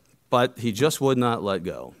things, but he just would not let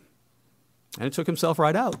go. And it took himself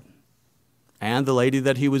right out. And the lady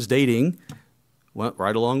that he was dating went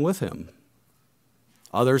right along with him.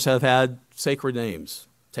 Others have had sacred names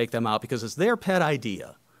take them out because it's their pet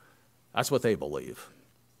idea. That's what they believe.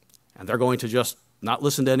 And they're going to just not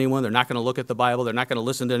listen to anyone. They're not going to look at the Bible. They're not going to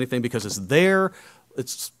listen to anything because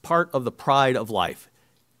it's part of the pride of life.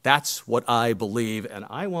 That's what I believe, and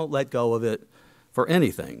I won't let go of it for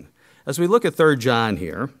anything. As we look at 3 John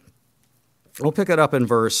here, we'll pick it up in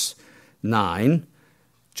verse 9.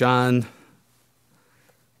 John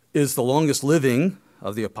is the longest living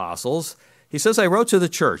of the apostles. He says, I wrote to the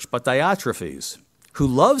church, but Diotrephes, who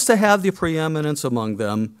loves to have the preeminence among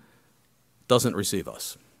them, doesn't receive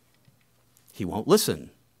us. He won't listen.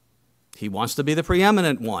 He wants to be the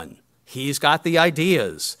preeminent one. He's got the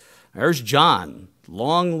ideas. There's John,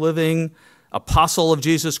 long-living apostle of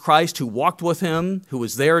Jesus Christ who walked with him, who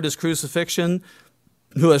was there at his crucifixion,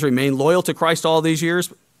 who has remained loyal to Christ all these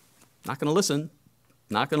years. Not going to listen.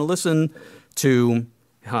 Not going to listen to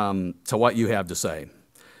what you have to say.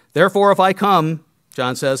 Therefore, if I come,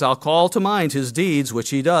 John says, I'll call to mind his deeds, which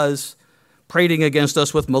he does, prating against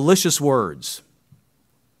us with malicious words.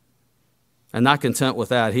 And not content with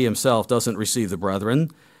that, he himself doesn't receive the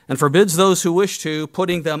brethren and forbids those who wish to,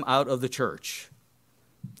 putting them out of the church.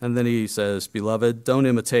 And then he says, Beloved, don't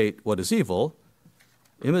imitate what is evil,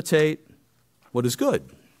 imitate what is good.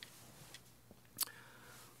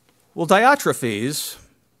 Well, Diotrephes,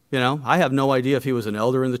 I have no idea if he was an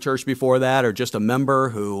elder in the church before that or just a member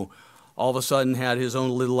who all of a sudden had his own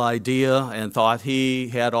little idea and thought he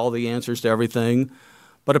had all the answers to everything.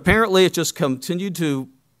 But apparently it just continued to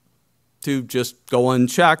just go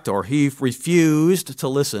unchecked, or he refused to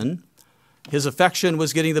listen. His affection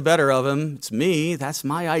was getting the better of him. It's me. That's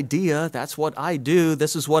my idea. That's what I do.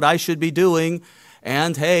 This is what I should be doing.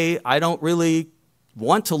 And hey, I don't really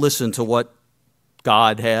want to listen to what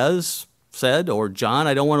God has said, or John,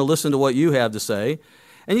 I don't want to listen to what you have to say.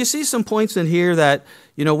 And you see some points in here that,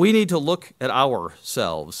 we need to look at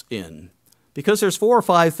ourselves in. Because there's 4 or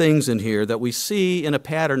 5 things in here that we see in a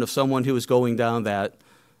pattern of someone who is going down that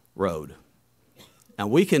road.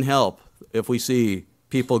 And we can help if we see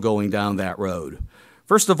people going down that road.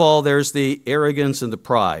 First of all, there's the arrogance and the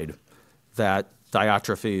pride that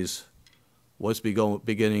Diotrephes was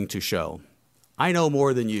beginning to show. I know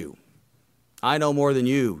more than you. I know more than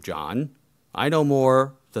you, John. I know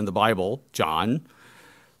more than the Bible, John.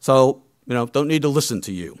 So, don't need to listen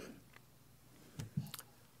to you.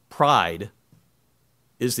 Pride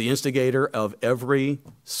is the instigator of every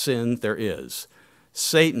sin there is.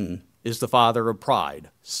 Satan is the father of pride.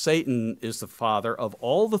 Satan is the father of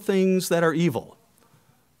all the things that are evil.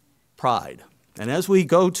 Pride. And as we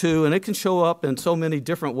go to, and it can show up in so many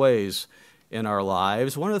different ways in our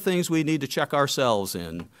lives, one of the things we need to check ourselves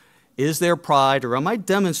in, is there pride, or am I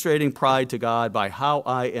demonstrating pride to God by how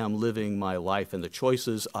I am living my life and the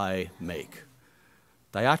choices I make?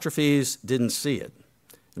 Diotrephes didn't see it.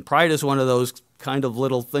 And pride is one of those kind of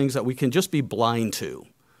little things that we can just be blind to.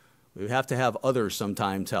 We have to have others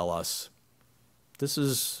sometime tell us, this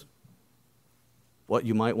is what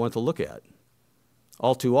you might want to look at.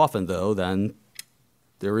 All too often, though, then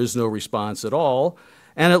there is no response at all,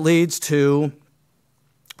 and it leads to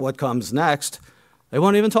what comes next. They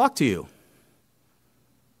won't even talk to you.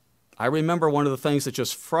 I remember one of the things that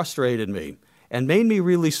just frustrated me and made me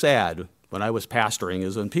really sad when I was pastoring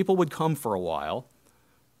is when people would come for a while,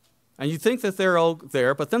 and you'd think that they're all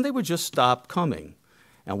there, but then they would just stop coming.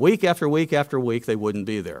 And week after week after week, they wouldn't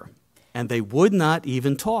be there. and they would not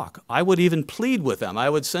even talk. I would even plead with them. I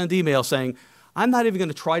would send emails saying, I'm not even going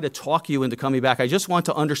to try to talk you into coming back. I just want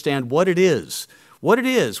to understand what it is. What it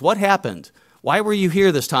is. What happened? Why were you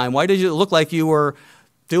here this time? Why did it look like you were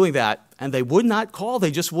doing that? And they would not call.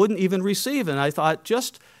 They just wouldn't even receive. And I thought,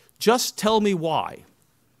 just tell me why.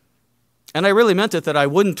 And I really meant it, that I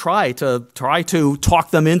wouldn't try to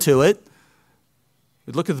talk them into it.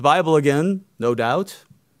 We'd look at the Bible again, no doubt,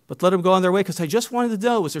 but let them go on their way, because I just wanted to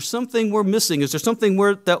know, is there something we're missing? Is there something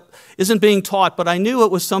that isn't being taught? But I knew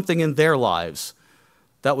it was something in their lives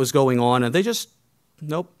that was going on, and they just,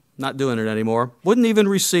 nope, not doing it anymore. Wouldn't even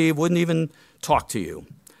receive, wouldn't even talk to you.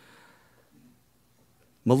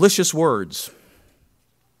 Malicious words.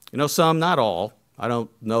 You know, some, not all. I don't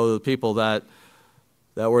know the people that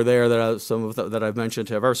were there, that I've mentioned,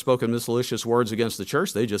 have ever spoken malicious words against the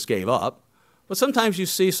church. They just gave up. But sometimes you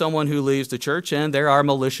see someone who leaves the church and there are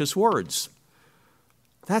malicious words.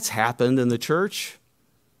 That's happened in the church.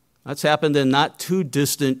 That's happened in not too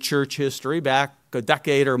distant church history, back a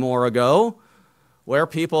decade or more ago, where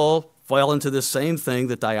people fell into the same thing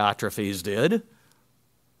that Diotrephes did.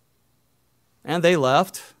 And they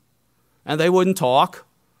left, and they wouldn't talk,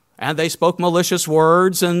 and they spoke malicious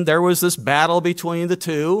words, and there was this battle between the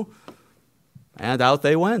two, and out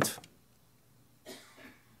they went.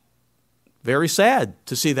 Very sad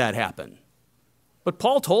to see that happen. But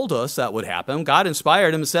Paul told us that would happen. God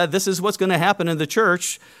inspired him and said, this is what's going to happen in the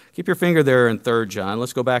church. Keep your finger there in 3 John.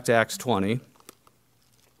 Let's go back to Acts 20.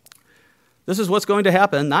 This is what's going to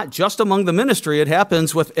happen, not just among the ministry. It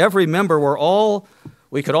happens with every member.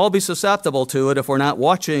 We could all be susceptible to it if we're not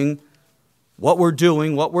watching what we're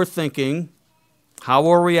doing, what we're thinking, how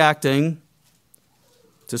we're reacting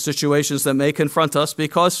to situations that may confront us,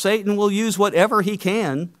 because Satan will use whatever he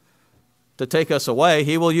can to take us away.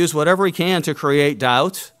 He will use whatever he can to create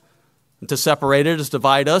doubt, and to separate us,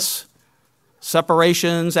 divide us.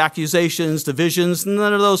 Separations, accusations, divisions,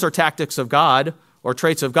 none of those are tactics of God or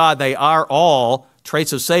traits of God. They are all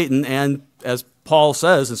traits of Satan. And as Paul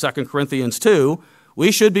says in 2 Corinthians 2,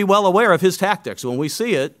 we should be well aware of his tactics. When we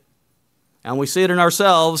see it, and we see it in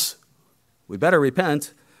ourselves, we better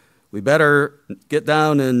repent. We better get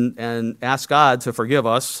down and ask God to forgive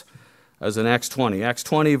us, as in Acts 20. Acts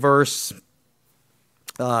 20, verse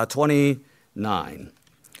 29.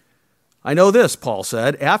 I know this, Paul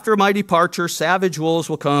said, after my departure, savage wolves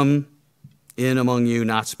will come in among you,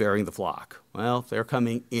 not sparing the flock. Well, they're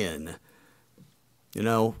coming in. You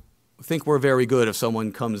know, I think we're very good if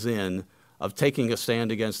someone comes in, of taking a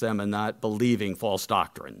stand against them and not believing false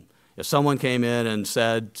doctrine. If someone came in and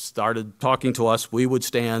started talking to us, we would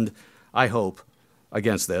stand, I hope,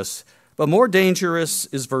 against this. But more dangerous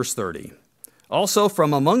is verse 30. Also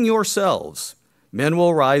from among yourselves, men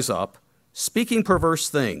will rise up, speaking perverse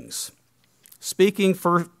things. Speaking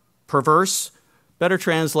for perverse, better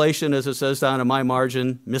translation, as it says down in my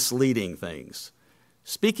margin, misleading things.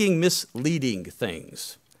 Speaking misleading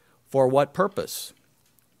things. For what purpose?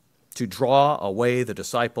 To draw away the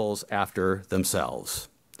disciples after themselves.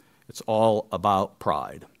 It's all about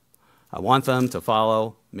pride. I want them to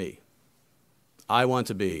follow me. I want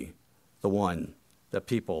to be the one that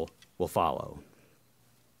people will follow.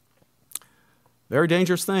 Very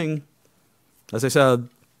dangerous thing. As I said,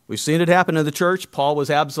 we've seen it happen in the church. Paul was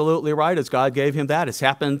absolutely right, as God gave him that. It's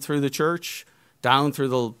happened through the church, down through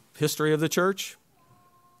the history of the church.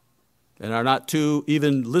 And are not too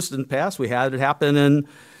even listed past. We had it happen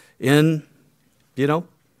in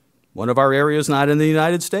one of our areas, not in the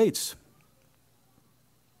United States.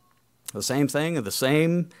 The same thing and the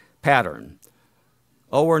same pattern.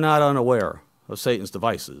 Oh, we're not unaware of Satan's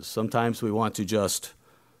devices. Sometimes we want to just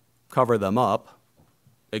cover them up,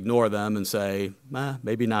 ignore them, and say,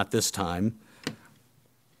 maybe not this time.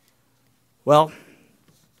 Well,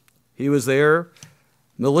 he was there,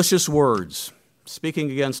 malicious words, speaking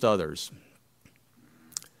against others.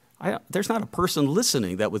 There's not a person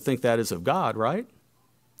listening that would think that is of God, right?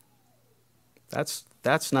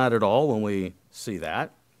 That's not at all when we see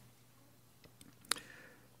that.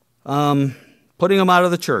 Putting them out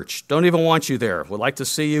of the church. Don't even want you there. Would like to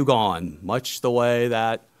see you gone, much the way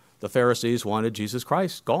that the Pharisees wanted Jesus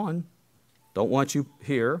Christ gone. Don't want you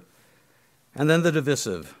here. And then the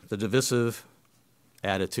divisive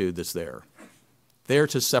attitude that's there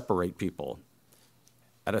to separate people.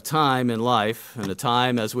 At a time in life, and a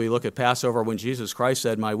time as we look at Passover when Jesus Christ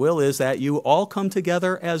said, my will is that you all come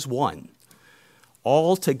together as one.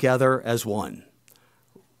 All together as one.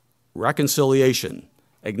 Reconciliation,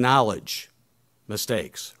 acknowledge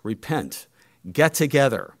mistakes, repent, get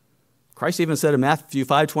together. Christ even said in Matthew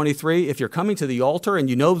 5:23, if you're coming to the altar and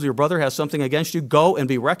you know your brother has something against you, go and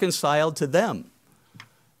be reconciled to them.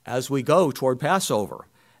 as we go toward Passover.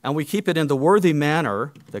 And we keep it in the worthy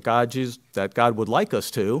manner that God would like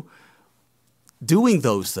us to, doing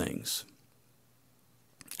those things,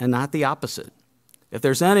 and not the opposite. If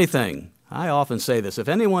there's anything, I often say this, if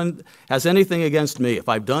anyone has anything against me, if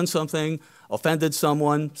I've done something, offended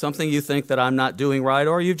someone, something you think that I'm not doing right,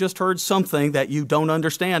 or you've just heard something that you don't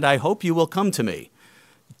understand, I hope you will come to me.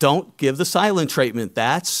 Don't give the silent treatment.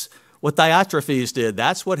 That's what Diotrephes did.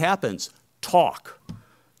 That's what happens. Talk.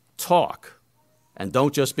 And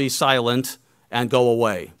don't just be silent and go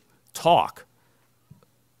away. Talk.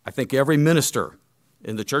 I think every minister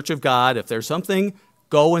in the Church of God, if there's something,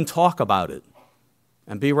 go and talk about it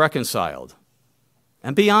and be reconciled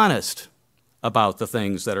and be honest about the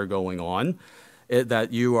things that are going on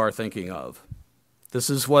that you are thinking of. This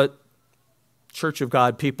is what Church of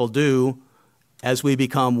God people do as we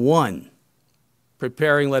become one,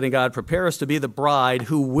 letting God prepare us to be the bride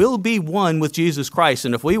who will be one with Jesus Christ.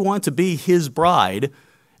 And if we want to be his bride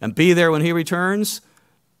and be there when he returns,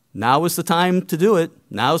 now is the time to do it.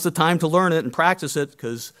 Now is the time to learn it and practice it,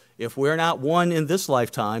 because if we're not one in this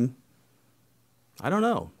lifetime, I don't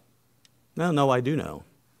know. No, I do know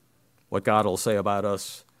what God will say about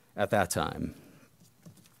us at that time.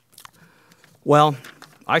 Well,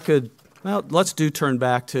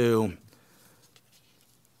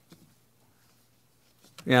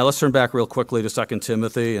 let's turn back real quickly to 2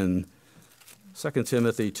 Timothy and 2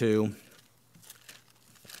 Timothy 2.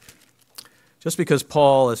 Just because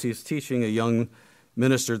Paul, as he's teaching a young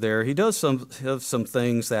minister there, he does have some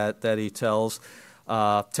things that he tells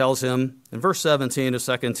him. In verse 17 of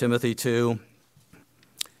 2 Timothy 2,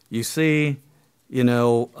 you see, him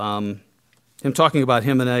talking about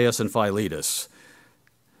Hymenaeus and Philetus.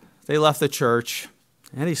 They left the church,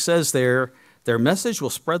 and he says there, their message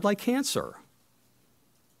will spread like cancer.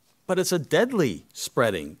 But it's a deadly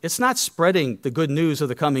spreading. It's not spreading the good news of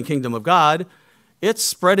the coming kingdom of God. It's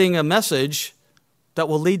spreading a message that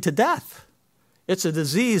will lead to death. It's a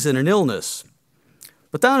disease and an illness.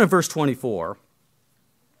 But down in verse 24,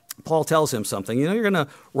 Paul tells him something. You're going to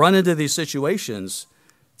run into these situations,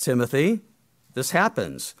 Timothy. This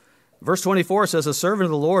happens. Verse 24 says, a servant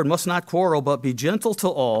of the Lord must not quarrel, but be gentle to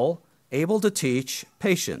all, able to teach,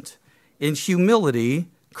 patient, in humility,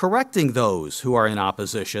 correcting those who are in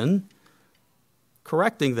opposition,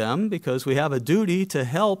 correcting them because we have a duty to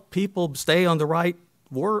help people stay on the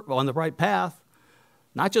right path.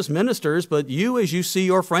 Not just ministers, but you as you see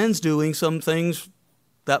your friends doing some things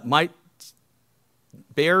that might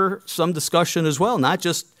bear some discussion as well, not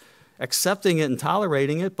just accepting it and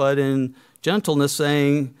tolerating it, but in gentleness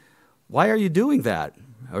saying, why are you doing that?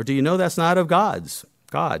 Or do you know that's not of God?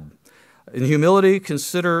 In humility,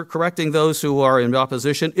 consider correcting those who are in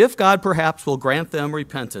opposition, if God perhaps will grant them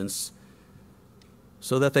repentance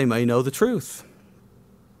so that they may know the truth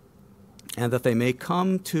and that they may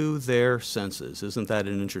come to their senses. Isn't that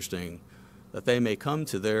interesting? That they may come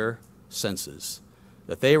to their senses,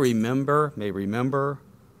 that they may remember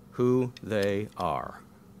who they are,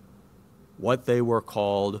 what they were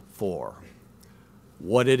called for,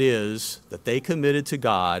 what it is that they committed to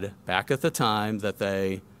God back at the time that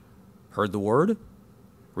they heard the word,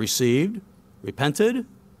 received, repented,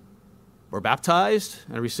 were baptized,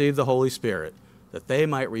 and received the Holy Spirit, that they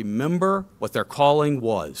might remember what their calling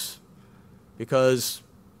was. Because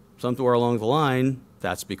somewhere along the line,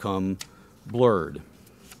 that's become blurred.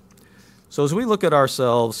 So as we look at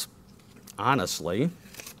ourselves honestly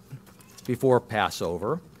before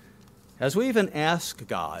Passover, as we even ask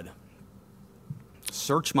God,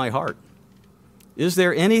 search my heart. Is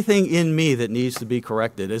there anything in me that needs to be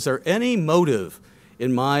corrected? Is there any motive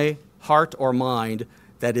in my heart or mind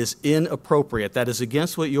that is inappropriate, that is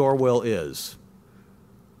against what your will is?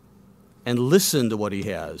 And listen to what he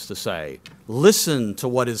has to say. Listen to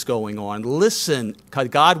what is going on. Listen, because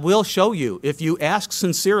God will show you if you ask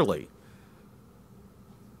sincerely.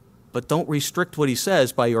 But don't restrict what he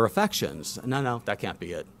says by your affections. No, that can't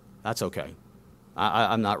be it. That's okay.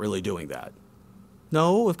 I'm not really doing that.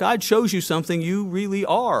 No, if God shows you something, you really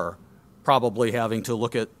are probably having to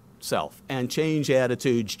look at self and change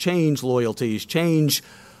attitudes, change loyalties, change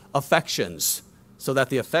affections, so that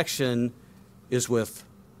the affection is with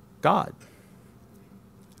God.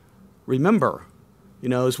 Remember,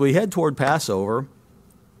 as we head toward Passover,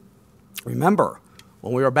 remember,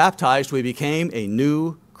 when we were baptized, we became a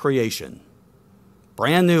new creation,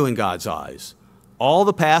 brand new in God's eyes. All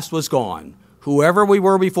the past was gone. Whoever we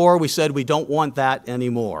were before, we said we don't want that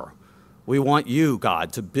anymore. We want you,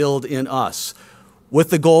 God, to build in us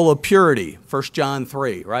with the goal of purity, 1 John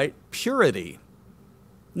 3, right? Purity,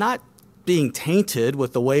 not being tainted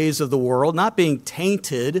with the ways of the world, not being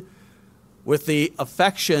tainted with the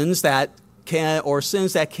affections that can, or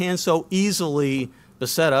sins that can so easily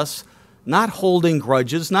beset us, not holding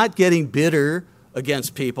grudges, not getting bitter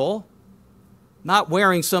against people, not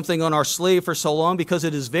wearing something on our sleeve for so long because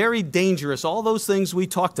it is very dangerous. All those things we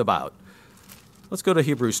talked about. Let's go to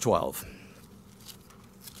Hebrews 12.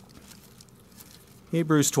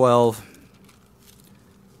 Hebrews 12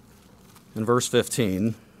 and verse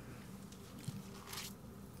 15.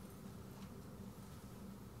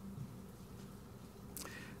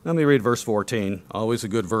 Let me read verse 14. Always a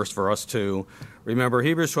good verse for us too. Remember,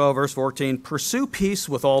 Hebrews 12, verse 14, pursue peace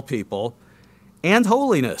with all people and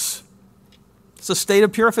holiness. It's a state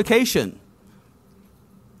of purification.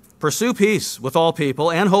 Pursue peace with all people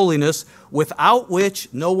and holiness, without which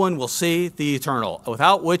no one will see the eternal,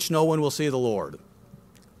 without which no one will see the Lord.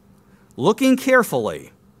 Looking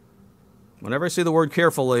carefully. Whenever I see the word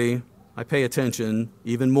carefully, I pay attention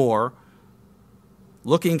even more.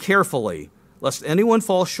 Looking carefully, lest anyone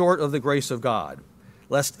fall short of the grace of God,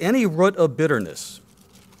 lest any root of bitterness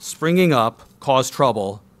springing up cause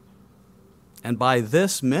trouble, and by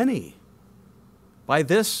this many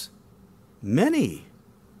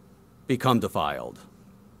become defiled.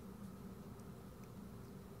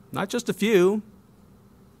 Not just a few,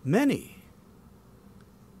 many.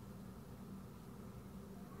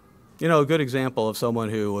 You know, a good example of someone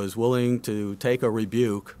who was willing to take a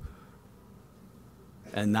rebuke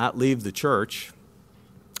and not leave the church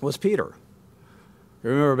was Peter. You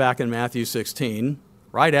remember back in Matthew 16,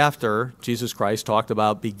 right after Jesus Christ talked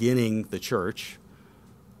about beginning the church,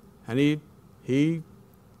 and he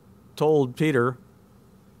told Peter,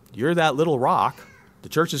 you're that little rock. The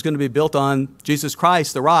church is going to be built on Jesus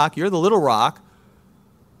Christ, the rock. You're the little rock.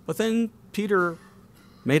 But then Peter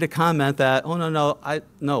made a comment that, oh,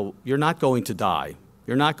 no, you're not going to die.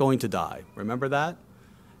 You're not going to die. Remember that?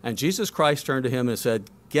 And Jesus Christ turned to him and said,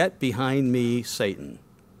 get behind me, Satan.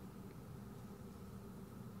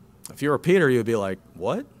 If you were Peter, you'd be like,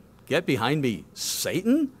 what? Get behind me,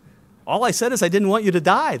 Satan? All I said is I didn't want you to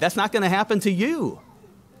die. That's not going to happen to you.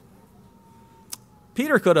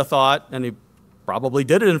 Peter could have thought, and he probably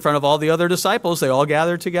did it in front of all the other disciples. They all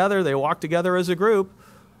gathered together. They walked together as a group.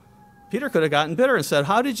 Peter could have gotten bitter and said,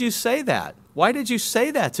 how did you say that? Why did you say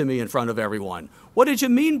that to me in front of everyone? What did you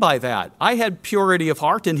mean by that? I had purity of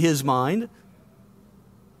heart in his mind.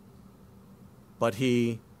 But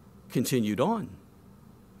he continued on.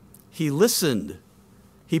 He listened.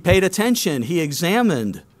 He paid attention. He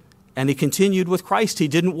examined. And he continued with Christ. He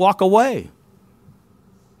didn't walk away.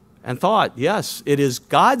 And thought, yes, it is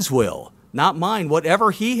God's will, not mine.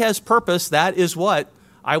 Whatever he has purposed, that is what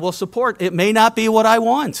I will support. It may not be what I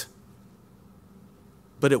want,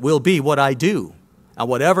 but it will be what I do. And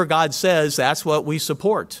whatever God says, that's what we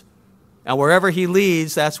support. And wherever he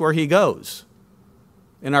leads, that's where he goes.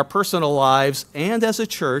 In our personal lives and as a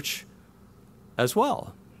church as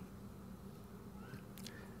well.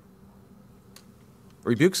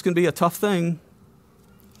 Rebukes can be a tough thing.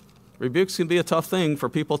 Rebukes can be a tough thing for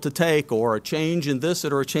people to take, or a change in this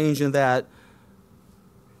or a change in that.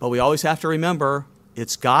 But we always have to remember,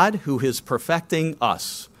 it's God who is perfecting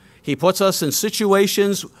us. He puts us in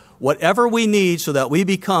situations, whatever we need, so that we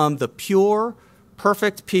become the pure,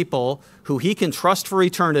 perfect people who he can trust for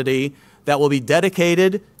eternity, that will be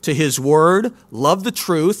dedicated to his word, love the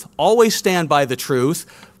truth, always stand by the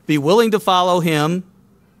truth, be willing to follow him,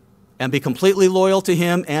 and be completely loyal to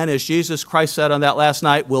him, and as Jesus Christ said on that last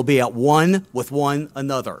night, we'll be at one with one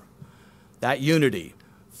another. That unity,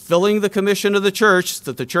 filling the commission of the church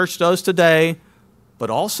that the church does today, but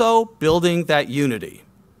also building that unity.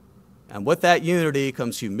 And with that unity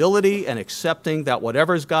comes humility and accepting that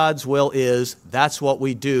whatever God's will is, that's what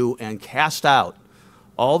we do, and cast out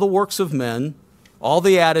all the works of men, all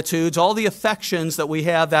the attitudes, all the affections that we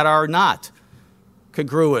have that are not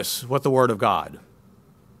congruous with the Word of God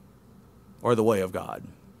or the way of God.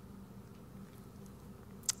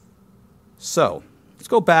 So, let's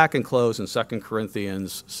go back and close in 2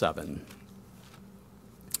 Corinthians 7.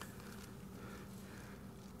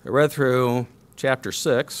 I read through chapter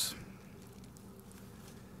 6.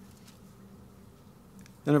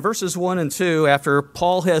 And in verses 1 and 2, after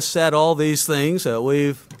Paul has said all these things that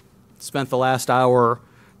we've spent the last hour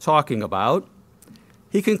talking about,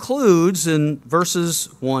 he concludes in verses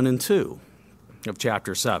 1 and 2 of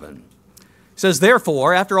chapter 7. He says,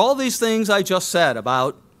 therefore, after all these things I just said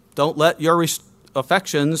about don't let your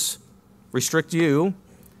affections restrict you,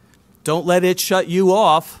 don't let it shut you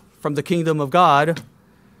off from the kingdom of God,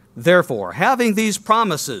 therefore, having these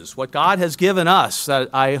promises, what God has given us, that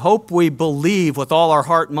I hope we believe with all our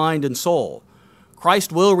heart, mind, and soul,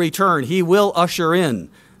 Christ will return. He will usher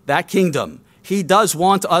in that kingdom. He does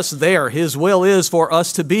want us there. His will is for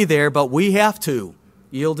us to be there, but we have to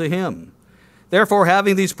yield to him. Therefore,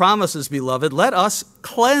 having these promises, beloved, let us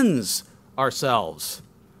cleanse ourselves.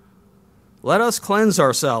 Let us cleanse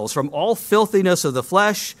ourselves from all filthiness of the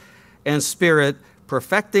flesh and spirit,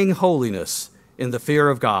 perfecting holiness in the fear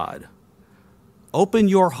of God. Open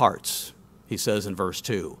your hearts, he says in verse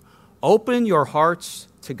 2. Open your hearts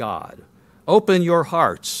to God. Open your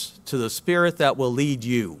hearts to the Spirit that will lead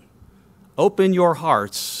you. Open your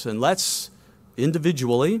hearts, and let's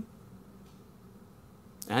individually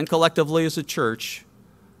and collectively as a church,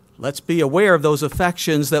 let's be aware of those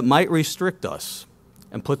affections that might restrict us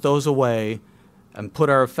and put those away and put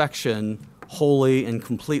our affection wholly and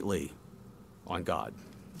completely on God.